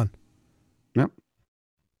 It's fun. Yep.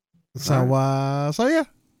 So yeah.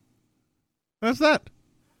 That's that.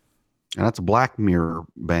 And that's a Black Mirror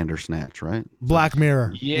Bandersnatch, right? Black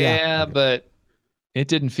Mirror. Yeah, but it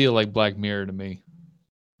didn't feel like Black Mirror to me.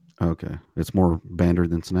 Okay. It's more Bander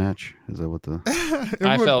than Snatch. Is that what the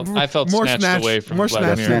I felt more snatched away from more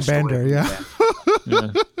Black snatched Mirror. than Bander,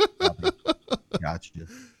 yeah. Gotcha.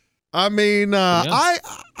 I mean, I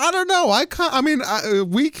don't know.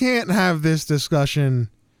 We can't have this discussion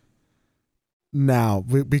now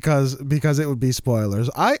because it would be spoilers.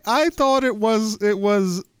 I thought it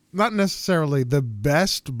was not necessarily the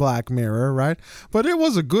best Black Mirror, right? But it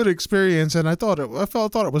was a good experience, and I thought it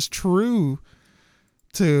was true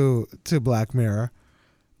to Black Mirror.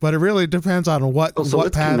 But it really depends on what it's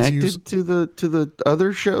paths connected to the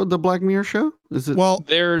other show, the Black Mirror show. Is it? Well,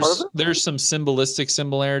 there's some symbolistic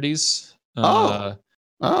similarities. But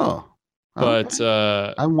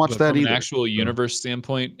I haven't watched that from either. An actual universe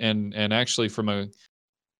standpoint, and actually from a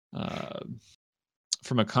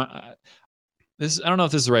this, I don't know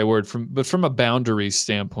if this is the right word, but from a boundary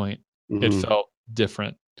standpoint, it felt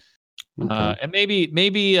different. Okay. And maybe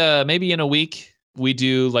in a week we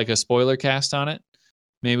do like a spoiler cast on it.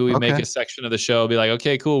 Maybe we make a section of the show, be like,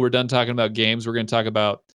 okay, cool, we're done talking about games. We're going to talk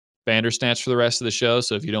about Bandersnatch for the rest of the show.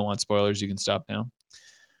 So if you don't want spoilers, you can stop now.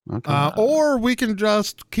 Okay. Or we can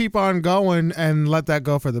just keep on going and let that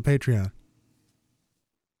go for the Patreon.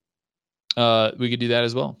 We could do that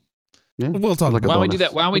as well. Yeah. We'll talk about Why don't we do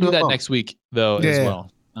that? Why don't we do that next week, though, as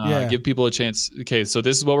well? Give people a chance. Okay, so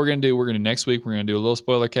this is what we're going to do. We're going to next week, we're going to do a little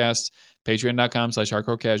spoiler cast,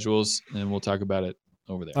 patreon.com/hardcorecasuals, and we'll talk about it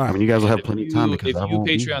over there. All right. I mean, you guys will have plenty of time because if you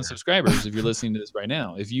Patreon subscribers, if you're listening to this right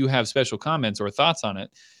now, if you have special comments or thoughts on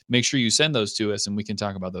it, make sure you send those to us and we can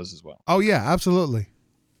talk about those as well. Oh, yeah, absolutely.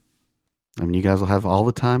 I mean, you guys will have all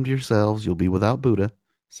the time to yourselves. You'll be without Buddha.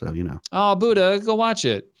 So, you know. Oh, Buddha, go watch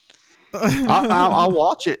it. I'll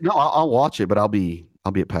watch it. No, I'll watch it, but I'll be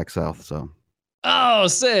at PAX South. So. Oh,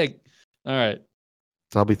 sick. All right.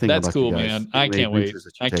 So I'll be thinking That's about cool, you guys. man. I can't wait.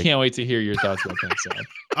 I can't wait to hear your thoughts about PAX South.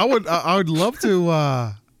 I would love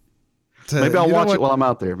to maybe I'll watch it while I'm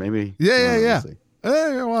out there. Maybe. Yeah.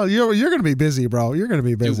 Well, you're gonna be busy, bro. You're gonna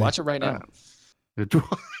be busy. Dude, watch it right now.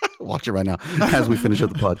 Watch it right now. As we finish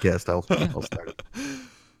up the podcast, I'll start it.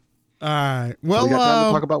 All right. Well, so we got time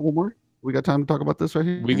to talk about one more. We got time to talk about this right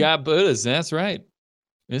here. We got Buddhas. That's right.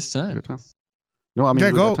 It's time. No, I mean,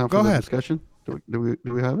 yeah, go ahead. Discussion. Do we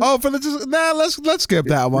have it? Oh, let's skip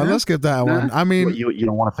that one. Let's skip that one. I mean, you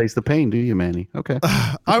don't want to face the pain, do you, Manny? Okay.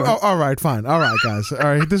 All right, fine. All right, guys. All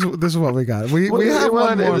right, this is what we got. We have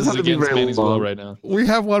one more. This is against Manny's will right now. We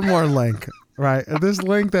have one more link. Right, this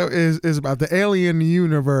link that is about the Alien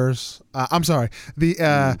universe. I'm sorry,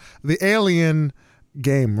 the Alien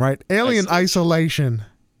game. Right, Alien Isolation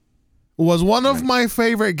was one of my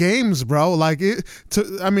favorite games, bro. Like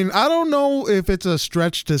I mean, I don't know if it's a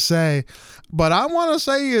stretch to say, but I want to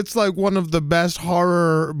say it's like one of the best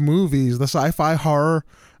horror movies, the sci-fi horror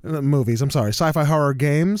movies. I'm sorry, sci-fi horror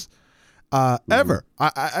games ever.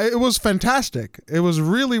 It was fantastic. It was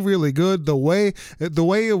really, really good. The way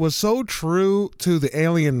it was so true to the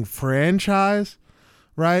Alien franchise,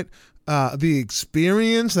 right? The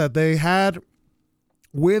experience that they had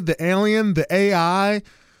with the Alien, the AI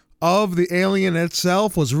of the Alien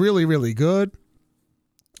itself was really, really good.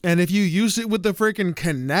 And if you use it with the freaking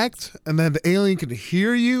Kinect and then the Alien could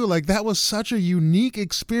hear you, like that was such a unique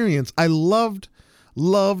experience. I loved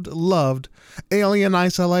Alien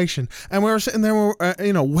Isolation, and we were sitting there,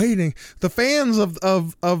 waiting. The fans of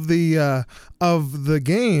the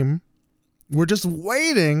game were just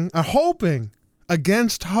waiting, hoping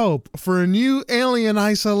against hope for a new Alien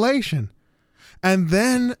Isolation, and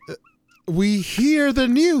then we hear the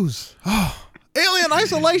news. Oh, Alien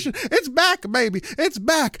Isolation! It's back, baby! It's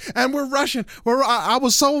back, and we're rushing. I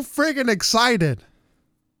was so friggin' excited,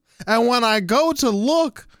 and when I go to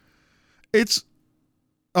look, it's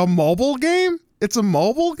a mobile game. It's a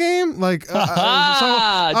mobile game. Like, so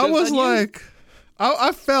I was like,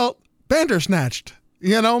 I felt bandersnatched.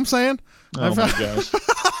 You know what I'm saying? Oh my gosh.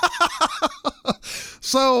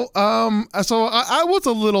 So I was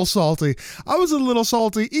a little salty. I was a little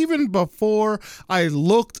salty even before I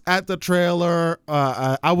looked at the trailer.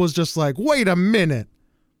 I was just like, wait a minute.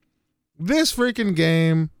 This freaking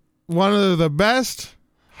game, one of the best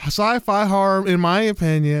sci-fi horror, in my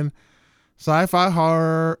opinion, sci-fi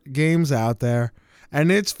horror games out there,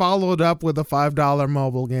 and it's followed up with a $5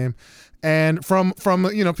 mobile game, and from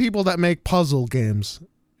people that make puzzle games,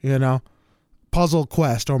 Puzzle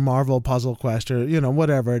Quest or Marvel Puzzle Quest or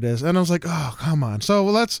whatever it is. And I was like, oh, come on. So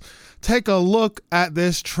let's take a look at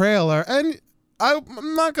this trailer, and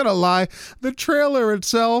I'm not gonna lie, the trailer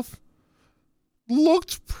itself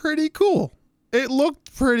looked pretty cool. It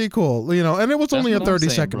looked pretty cool, and it was only a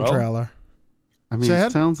 30-second trailer. I mean,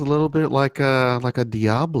 it sounds a little bit like a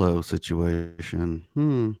Diablo situation.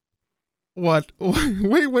 What?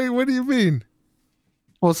 Wait, what do you mean?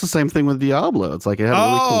 Well, it's the same thing with Diablo. It's like it had a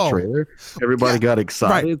really cool trailer. Everybody got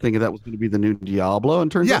excited, thinking that was going to be the new Diablo,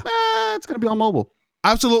 and turns out, it's going to be on mobile.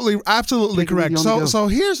 Absolutely correct. So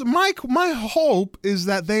here's my hope is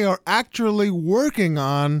that they are actually working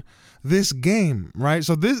on this game, right?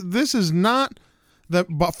 So this is not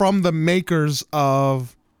but from the makers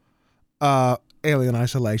of Alien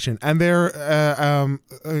Isolation, and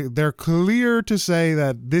they're clear to say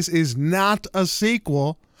that this is not a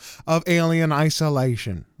sequel of Alien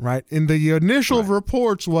Isolation, right? In the initial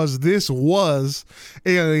reports this was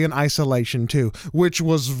Alien Isolation 2, which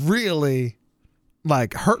was really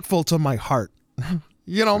like hurtful to my heart.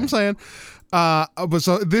 You know what I'm saying? But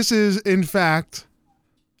so this is in fact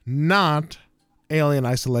not Alien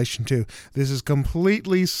Isolation 2. This is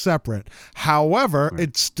completely separate. However,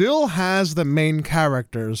 it still has the main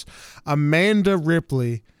characters, Amanda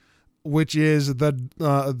Ripley, which is the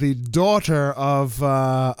daughter of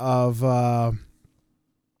what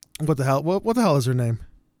the hell is her name?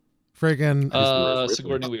 Friggin'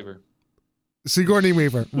 Sigourney Weaver. Sigourney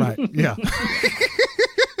Weaver, right? Yeah.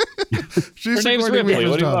 She's her name's Sigourney Ripley. Weaver's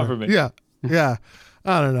What do you daughter. want from me? Yeah.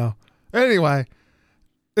 I don't know. Anyway,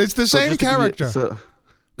 it's the same character.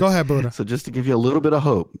 Go ahead, Buddha. So just to give you a little bit of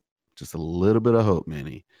hope,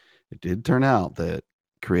 Manny, it did turn out that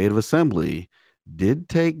Creative Assembly did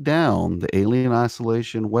take down the Alien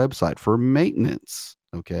Isolation website for maintenance.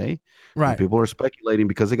 Okay. Right. And people are speculating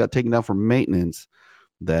because it got taken down for maintenance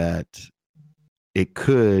that it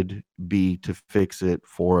could be to fix it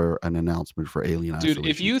for an announcement for Alien Isolation.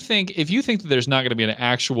 Dude, if you think that there's not going to be an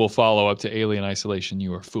actual follow-up to Alien Isolation,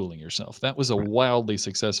 you are fooling yourself. That was a wildly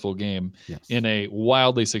successful game in a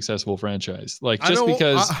wildly successful franchise. Like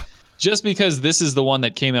just because this is the one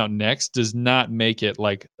that came out next does not make it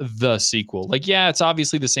like the sequel. Like, yeah, it's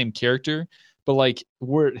obviously the same character, but like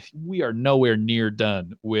we are nowhere near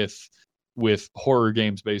done with horror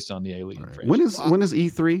games based on the Alien franchise. When is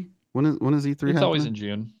E3? When is E3 It's happening? always in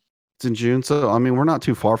June. It's in June. So, I mean, we're not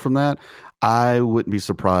too far from that. I wouldn't be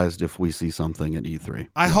surprised if we see something at E3.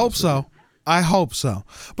 I hope so.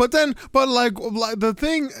 But the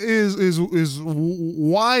thing is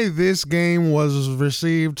why this game was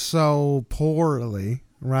received so poorly,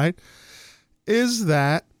 right? Is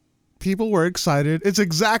that people were excited. It's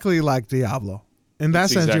exactly like Diablo. In that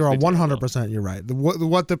sense, you're 100%. You're right.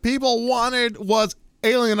 What the people wanted was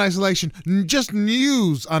Alien Isolation, just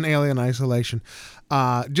news on Alien Isolation,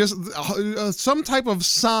 just some type of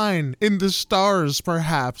sign in the stars,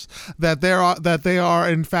 perhaps that they are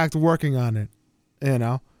in fact working on it. You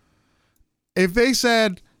know, if they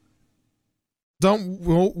said, "Don't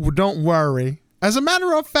worry," as a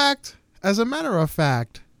matter of fact,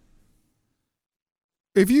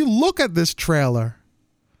 if you look at this trailer,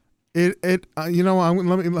 let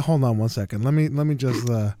me hold on one second. Let me just.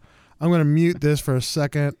 I'm going to mute this for a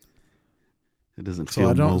second. It doesn't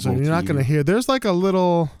feel mobile. So you're not going to hear. There's like a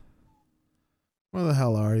little. Where the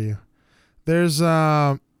hell are you? There's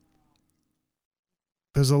a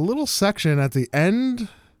little section at the end.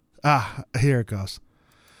 Here it goes.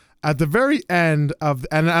 At the very end of,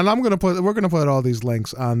 and we're going to put all these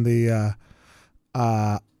links on the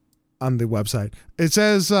website. It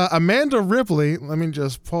says Amanda Ripley. Let me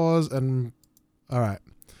just pause and. All right.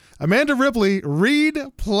 Amanda Ripley, read,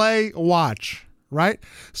 play, watch, right?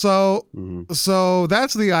 So so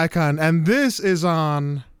that's the icon, and this is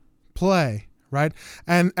on play, right?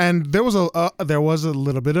 And there was a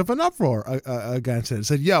little bit of an uproar against it. It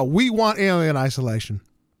said, "Yeah, we want Alien Isolation."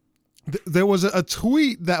 There was a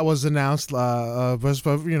tweet that was announced,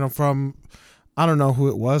 from I don't know who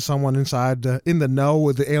it was, someone inside in the know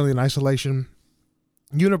with the Alien Isolation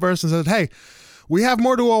universe, and said, "Hey, we have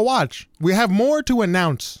more to watch. We have more to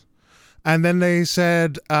announce." And then they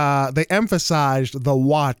said they emphasized the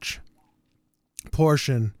watch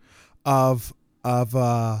portion of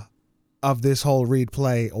this whole read,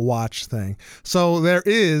 play, watch thing. So there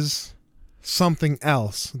is something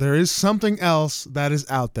else. There is something else that is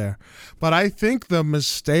out there. But I think the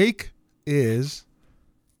mistake is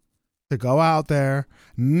to go out there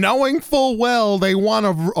knowing full well they want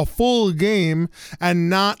a full game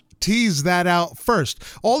and not tease that out first.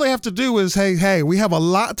 All they have to do is, hey, we have a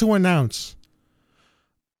lot to announce,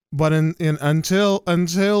 but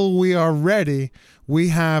until we are ready, we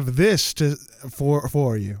have this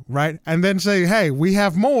for you, right? And then say, hey, we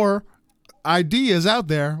have more ideas out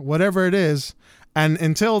there, whatever it is, and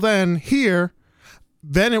until then,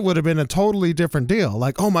 then it would have been a totally different deal.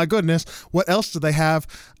 Like, oh my goodness, what else do they have?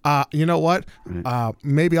 You know what?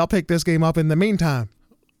 Maybe I'll pick this game up in the meantime.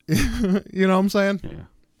 You know what I'm saying? Yeah.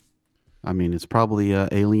 I mean, it's probably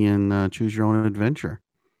Alien Choose Your Own Adventure.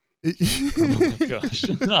 Oh my gosh.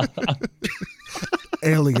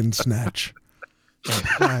 Alien Snatch.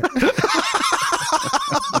 Right.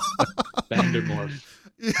 Vandermorph.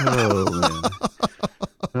 Oh,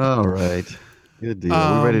 man. All right. Good deal.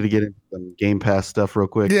 We ready to get into some Game Pass stuff real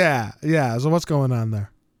quick? Yeah. So what's going on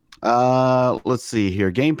there? Let's see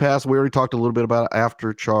here. Game Pass, we already talked a little bit about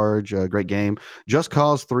After Charge, great game. Just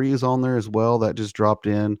Cause 3 is on there as well. That just dropped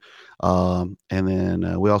in. And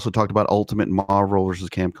then we also talked about Ultimate Marvel vs.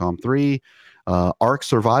 Capcom 3. Ark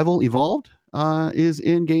Survival Evolved is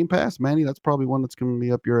in Game Pass. Manny, that's probably one that's going to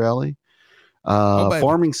be up your alley.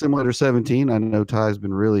 Farming Simulator 17. I know Ty's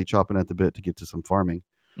been really chopping at the bit to get to some farming.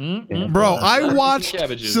 Mm-hmm. Bro, I watched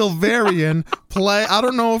Silverian play. I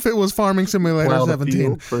don't know if it was Farming Simulator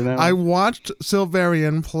 17. I watched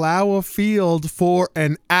Silverian plow a field for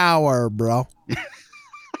an hour, bro.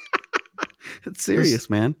 It's serious,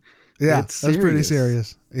 man. Yeah, that's pretty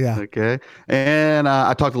serious. Yeah. Okay. And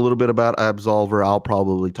I talked a little bit about Absolver. I'll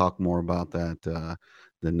probably talk more about that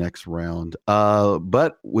the next round.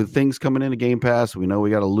 But with things coming into Game Pass, we know we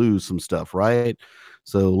got to lose some stuff, right?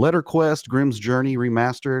 So Letter Quest, Grimm's Journey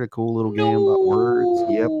Remastered, a cool little game about words.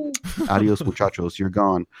 Yep. Adios, muchachos. You're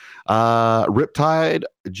gone. Riptide,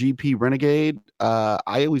 GP Renegade.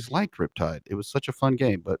 I always liked Riptide. It was such a fun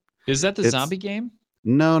game. But is that the zombie game?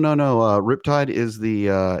 No. Riptide is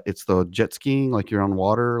it's the jet skiing, like you're on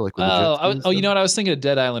water. Like with you know what? I was thinking of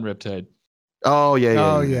Dead Island Riptide. Oh,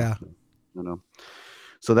 yeah. Yeah. No.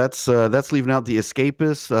 So that's leaving out the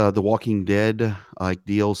Escapist, the Walking Dead like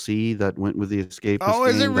DLC that went with the Escapist Oh,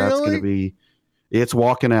 game. is it That's going to really? be. It's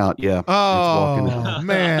walking out. Yeah, it's walking out. Oh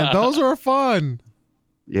man, those were fun.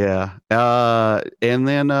 Yeah. And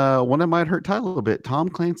then one that might hurt Ty a little bit. Tom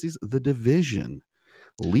Clancy's The Division,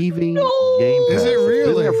 leaving No! Game Pass. Is it It's been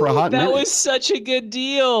really? there for a hot That minute. was such a good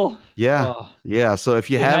deal. Yeah. Oh. Yeah. So if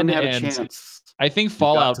you It had haven't to had a end. chance, I think got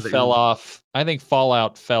Fallout to the fell end. off. I think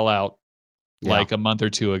Fallout fell out Yeah. like a month or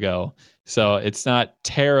two ago. So it's not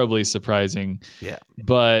terribly surprising. Yeah.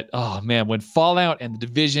 But oh man, when Fallout and The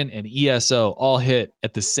Division and ESO all hit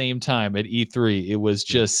at the same time at E3, it was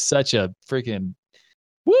just such a freaking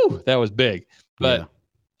woo. That was big. But Yeah.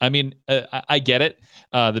 I mean, I get it.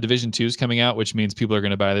 The Division 2 is coming out, which means people are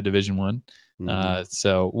going to buy the Division 1. Mhm.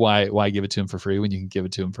 So why give it to them for free when you can give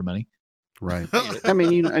it to them for money? Right. I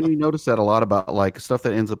mean, you notice that a lot about like stuff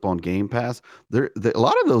that ends up on Game Pass. A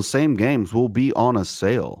lot of those same games will be on a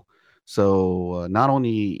sale. So not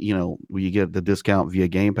only will you get the discount via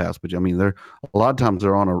Game Pass, but I mean a lot of times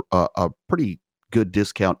they're on a pretty good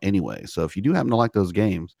discount anyway. So if you do happen to like those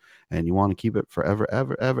games and you want to keep it forever,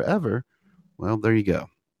 ever, well, there you go.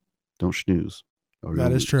 Don't snooze. or That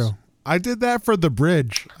you'll is true. lose. I did that for The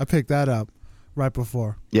Bridge. I picked that up right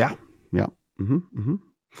before. Yeah. Mm-hmm.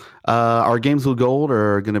 Our games with gold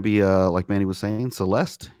are going to be, like Manny was saying,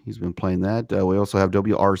 Celeste. He's been playing that. We also have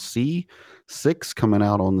WRC 6 coming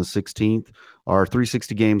out on the 16th. Our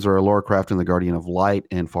 360 games are Lara Croft and the Guardian of Light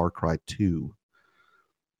and Far Cry 2. You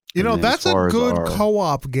And know, then that's as a far as good our-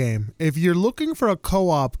 co-op game. If you're looking for a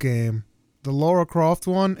co-op game, the Lara Croft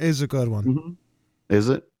one is a good one. Mhm. Is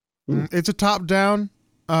it? It's a top-down,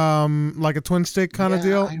 like a twin stick kind of Yeah,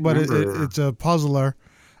 deal, I but remember. it's a puzzler,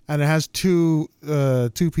 and it has two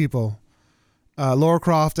people, Lara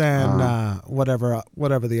Croft and whatever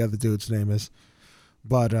the other dude's name is.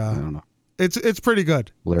 But I don't know. it's pretty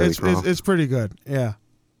good. Larry Croft. It's pretty good. Yeah.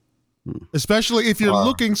 Especially if you're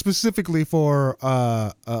looking specifically for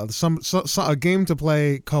some a game to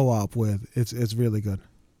play co-op with, it's really good.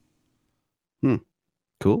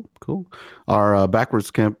 Cool. Our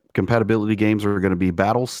backwards compatibility games are going to be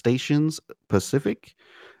Battle Stations Pacific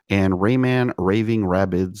and Rayman Raving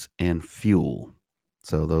Rabbids and Fuel.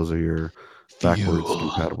 So those are your backwards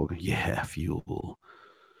compatible. Yeah, Fuel.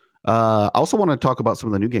 I also want to talk about some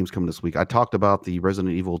of the new games coming this week. I talked about the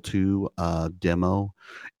Resident Evil 2 demo.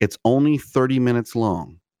 It's only 30 minutes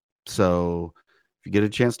long. So if you get a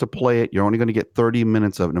chance to play it, you're only going to get 30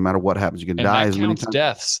 minutes of it, no matter what happens. You can And die that as many counts times.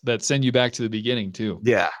 deaths that send you back to the beginning too.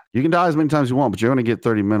 Yeah, you can die as many times as you want, but you're going to get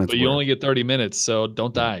 30 minutes. But you worth. only get 30 minutes, so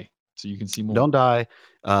don't die. So you can see more. Don't die.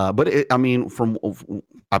 But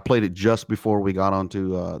I played it just before we got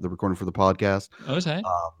onto the recording for the podcast. Okay.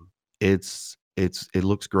 It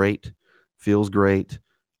looks great, feels great,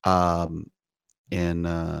 and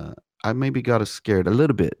I maybe got us scared a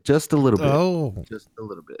little bit, just a little bit, Oh, just a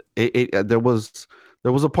little bit. There was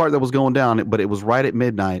a part that was going down, but it was right at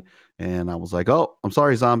midnight, and I was like, "Oh, I'm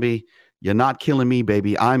sorry, zombie, you're not killing me,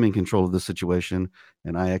 baby. I'm in control of the situation,"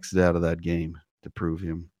 and I exited out of that game to prove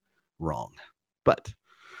him wrong. But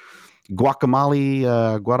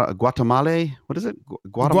Guatemala, what is it?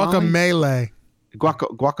 Guacamelee.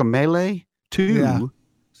 Guacamele 2 Yeah.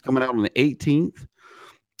 is coming out on the 18th.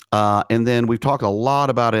 And then we've talked a lot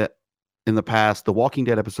about it in the past. The Walking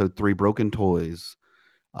Dead episode 3, Broken Toys.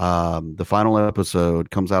 The final episode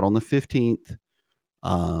comes out on the 15th,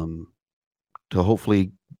 to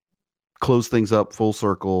hopefully close things up full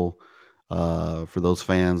circle for those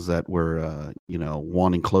fans that were,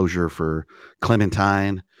 wanting closure for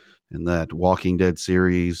Clementine and that Walking Dead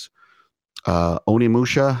series.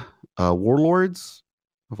 Onimusha Warlords.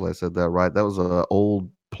 Hopefully I said that right. That was an old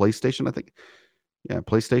PlayStation, I think. Yeah,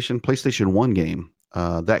 PlayStation 1 game.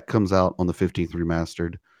 That comes out on the 15th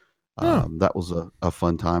remastered. That was a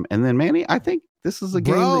fun time. And then, Manny, I think this is a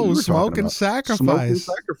game that you were Smoke talking and about. Sacrifice. Smoke and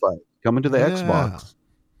Sacrifice coming to the Yeah. Xbox.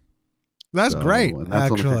 That's So, great. and that's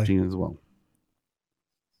on the Actually, 15th as well.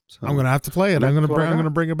 So, I'm gonna have to play it. that's I'm what I got. gonna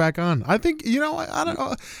bring it back on. I think I don't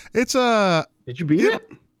know. It's Did you beat Yeah. it?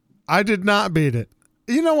 I did not beat it.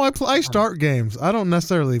 I start games. I don't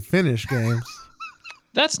necessarily finish games.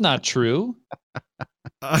 That's not true.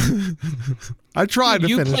 I tried to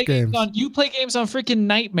you finish play games. You play games on freaking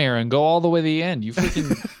Nightmare and go all the way to the end. You freaking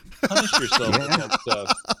punish yourself with that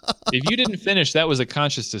stuff. If you didn't finish, that was a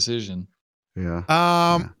conscious decision. Yeah.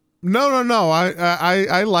 No.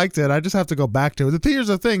 I liked it. I just have to go back to it. Here's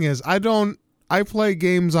the thing: is I play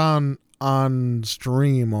games on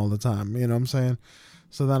stream all the time. You know what I'm saying?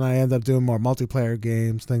 So then I end up doing more multiplayer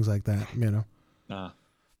games, things like that.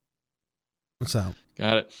 So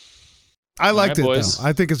Got it. I liked right, it boys. though.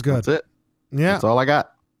 I think it's good. That's it. Yeah. That's all I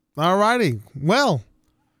got. All righty. Well,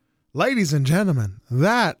 ladies and gentlemen,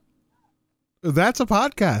 that's a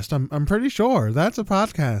podcast. I'm pretty sure that's a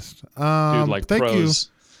podcast. Dude, like thank pros. you.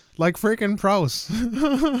 Like freaking pros.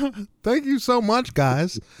 Thank you so much,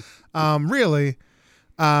 guys. Really,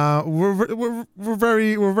 we're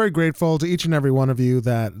very grateful to each and every one of you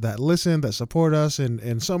that listen, that support us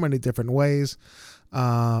in so many different ways.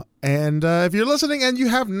 And if you're listening and you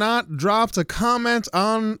have not dropped a comment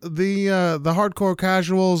on the Hardcore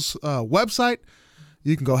Casuals website,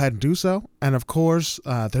 you can go ahead and do so. And of course,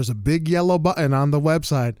 there's a big yellow button on the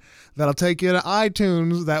website that'll take you to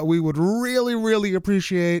iTunes that we would really, really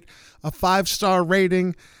appreciate a 5-star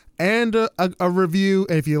rating and a review.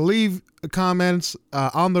 If you leave comments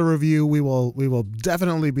on the review, we will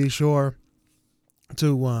definitely be sure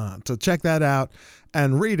to check that out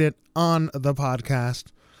and read it on the podcast.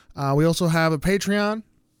 We also have a Patreon,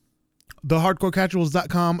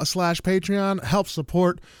 thehardcorecasuals.com/Patreon. Help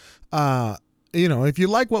support if you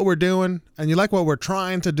like what we're doing and you like what we're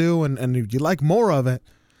trying to do and you like more of it,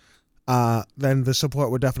 then the support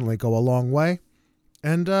would definitely go a long way.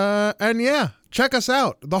 And yeah, check us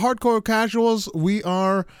out. The Hardcore Casuals, we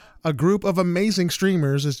are a group of amazing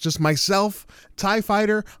streamers. It's just myself, TIE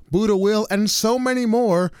Fighter, Buddha Will, and so many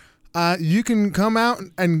more. You can come out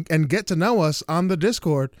and get to know us on the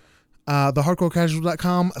Discord,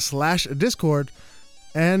 thehardcorecasuals.com/Discord,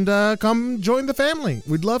 and come join the family.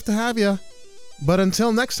 We'd love to have you. But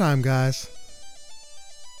until next time, guys,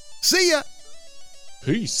 see ya.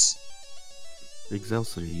 Peace.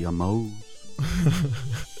 Excelsior, yamos.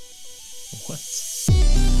 What?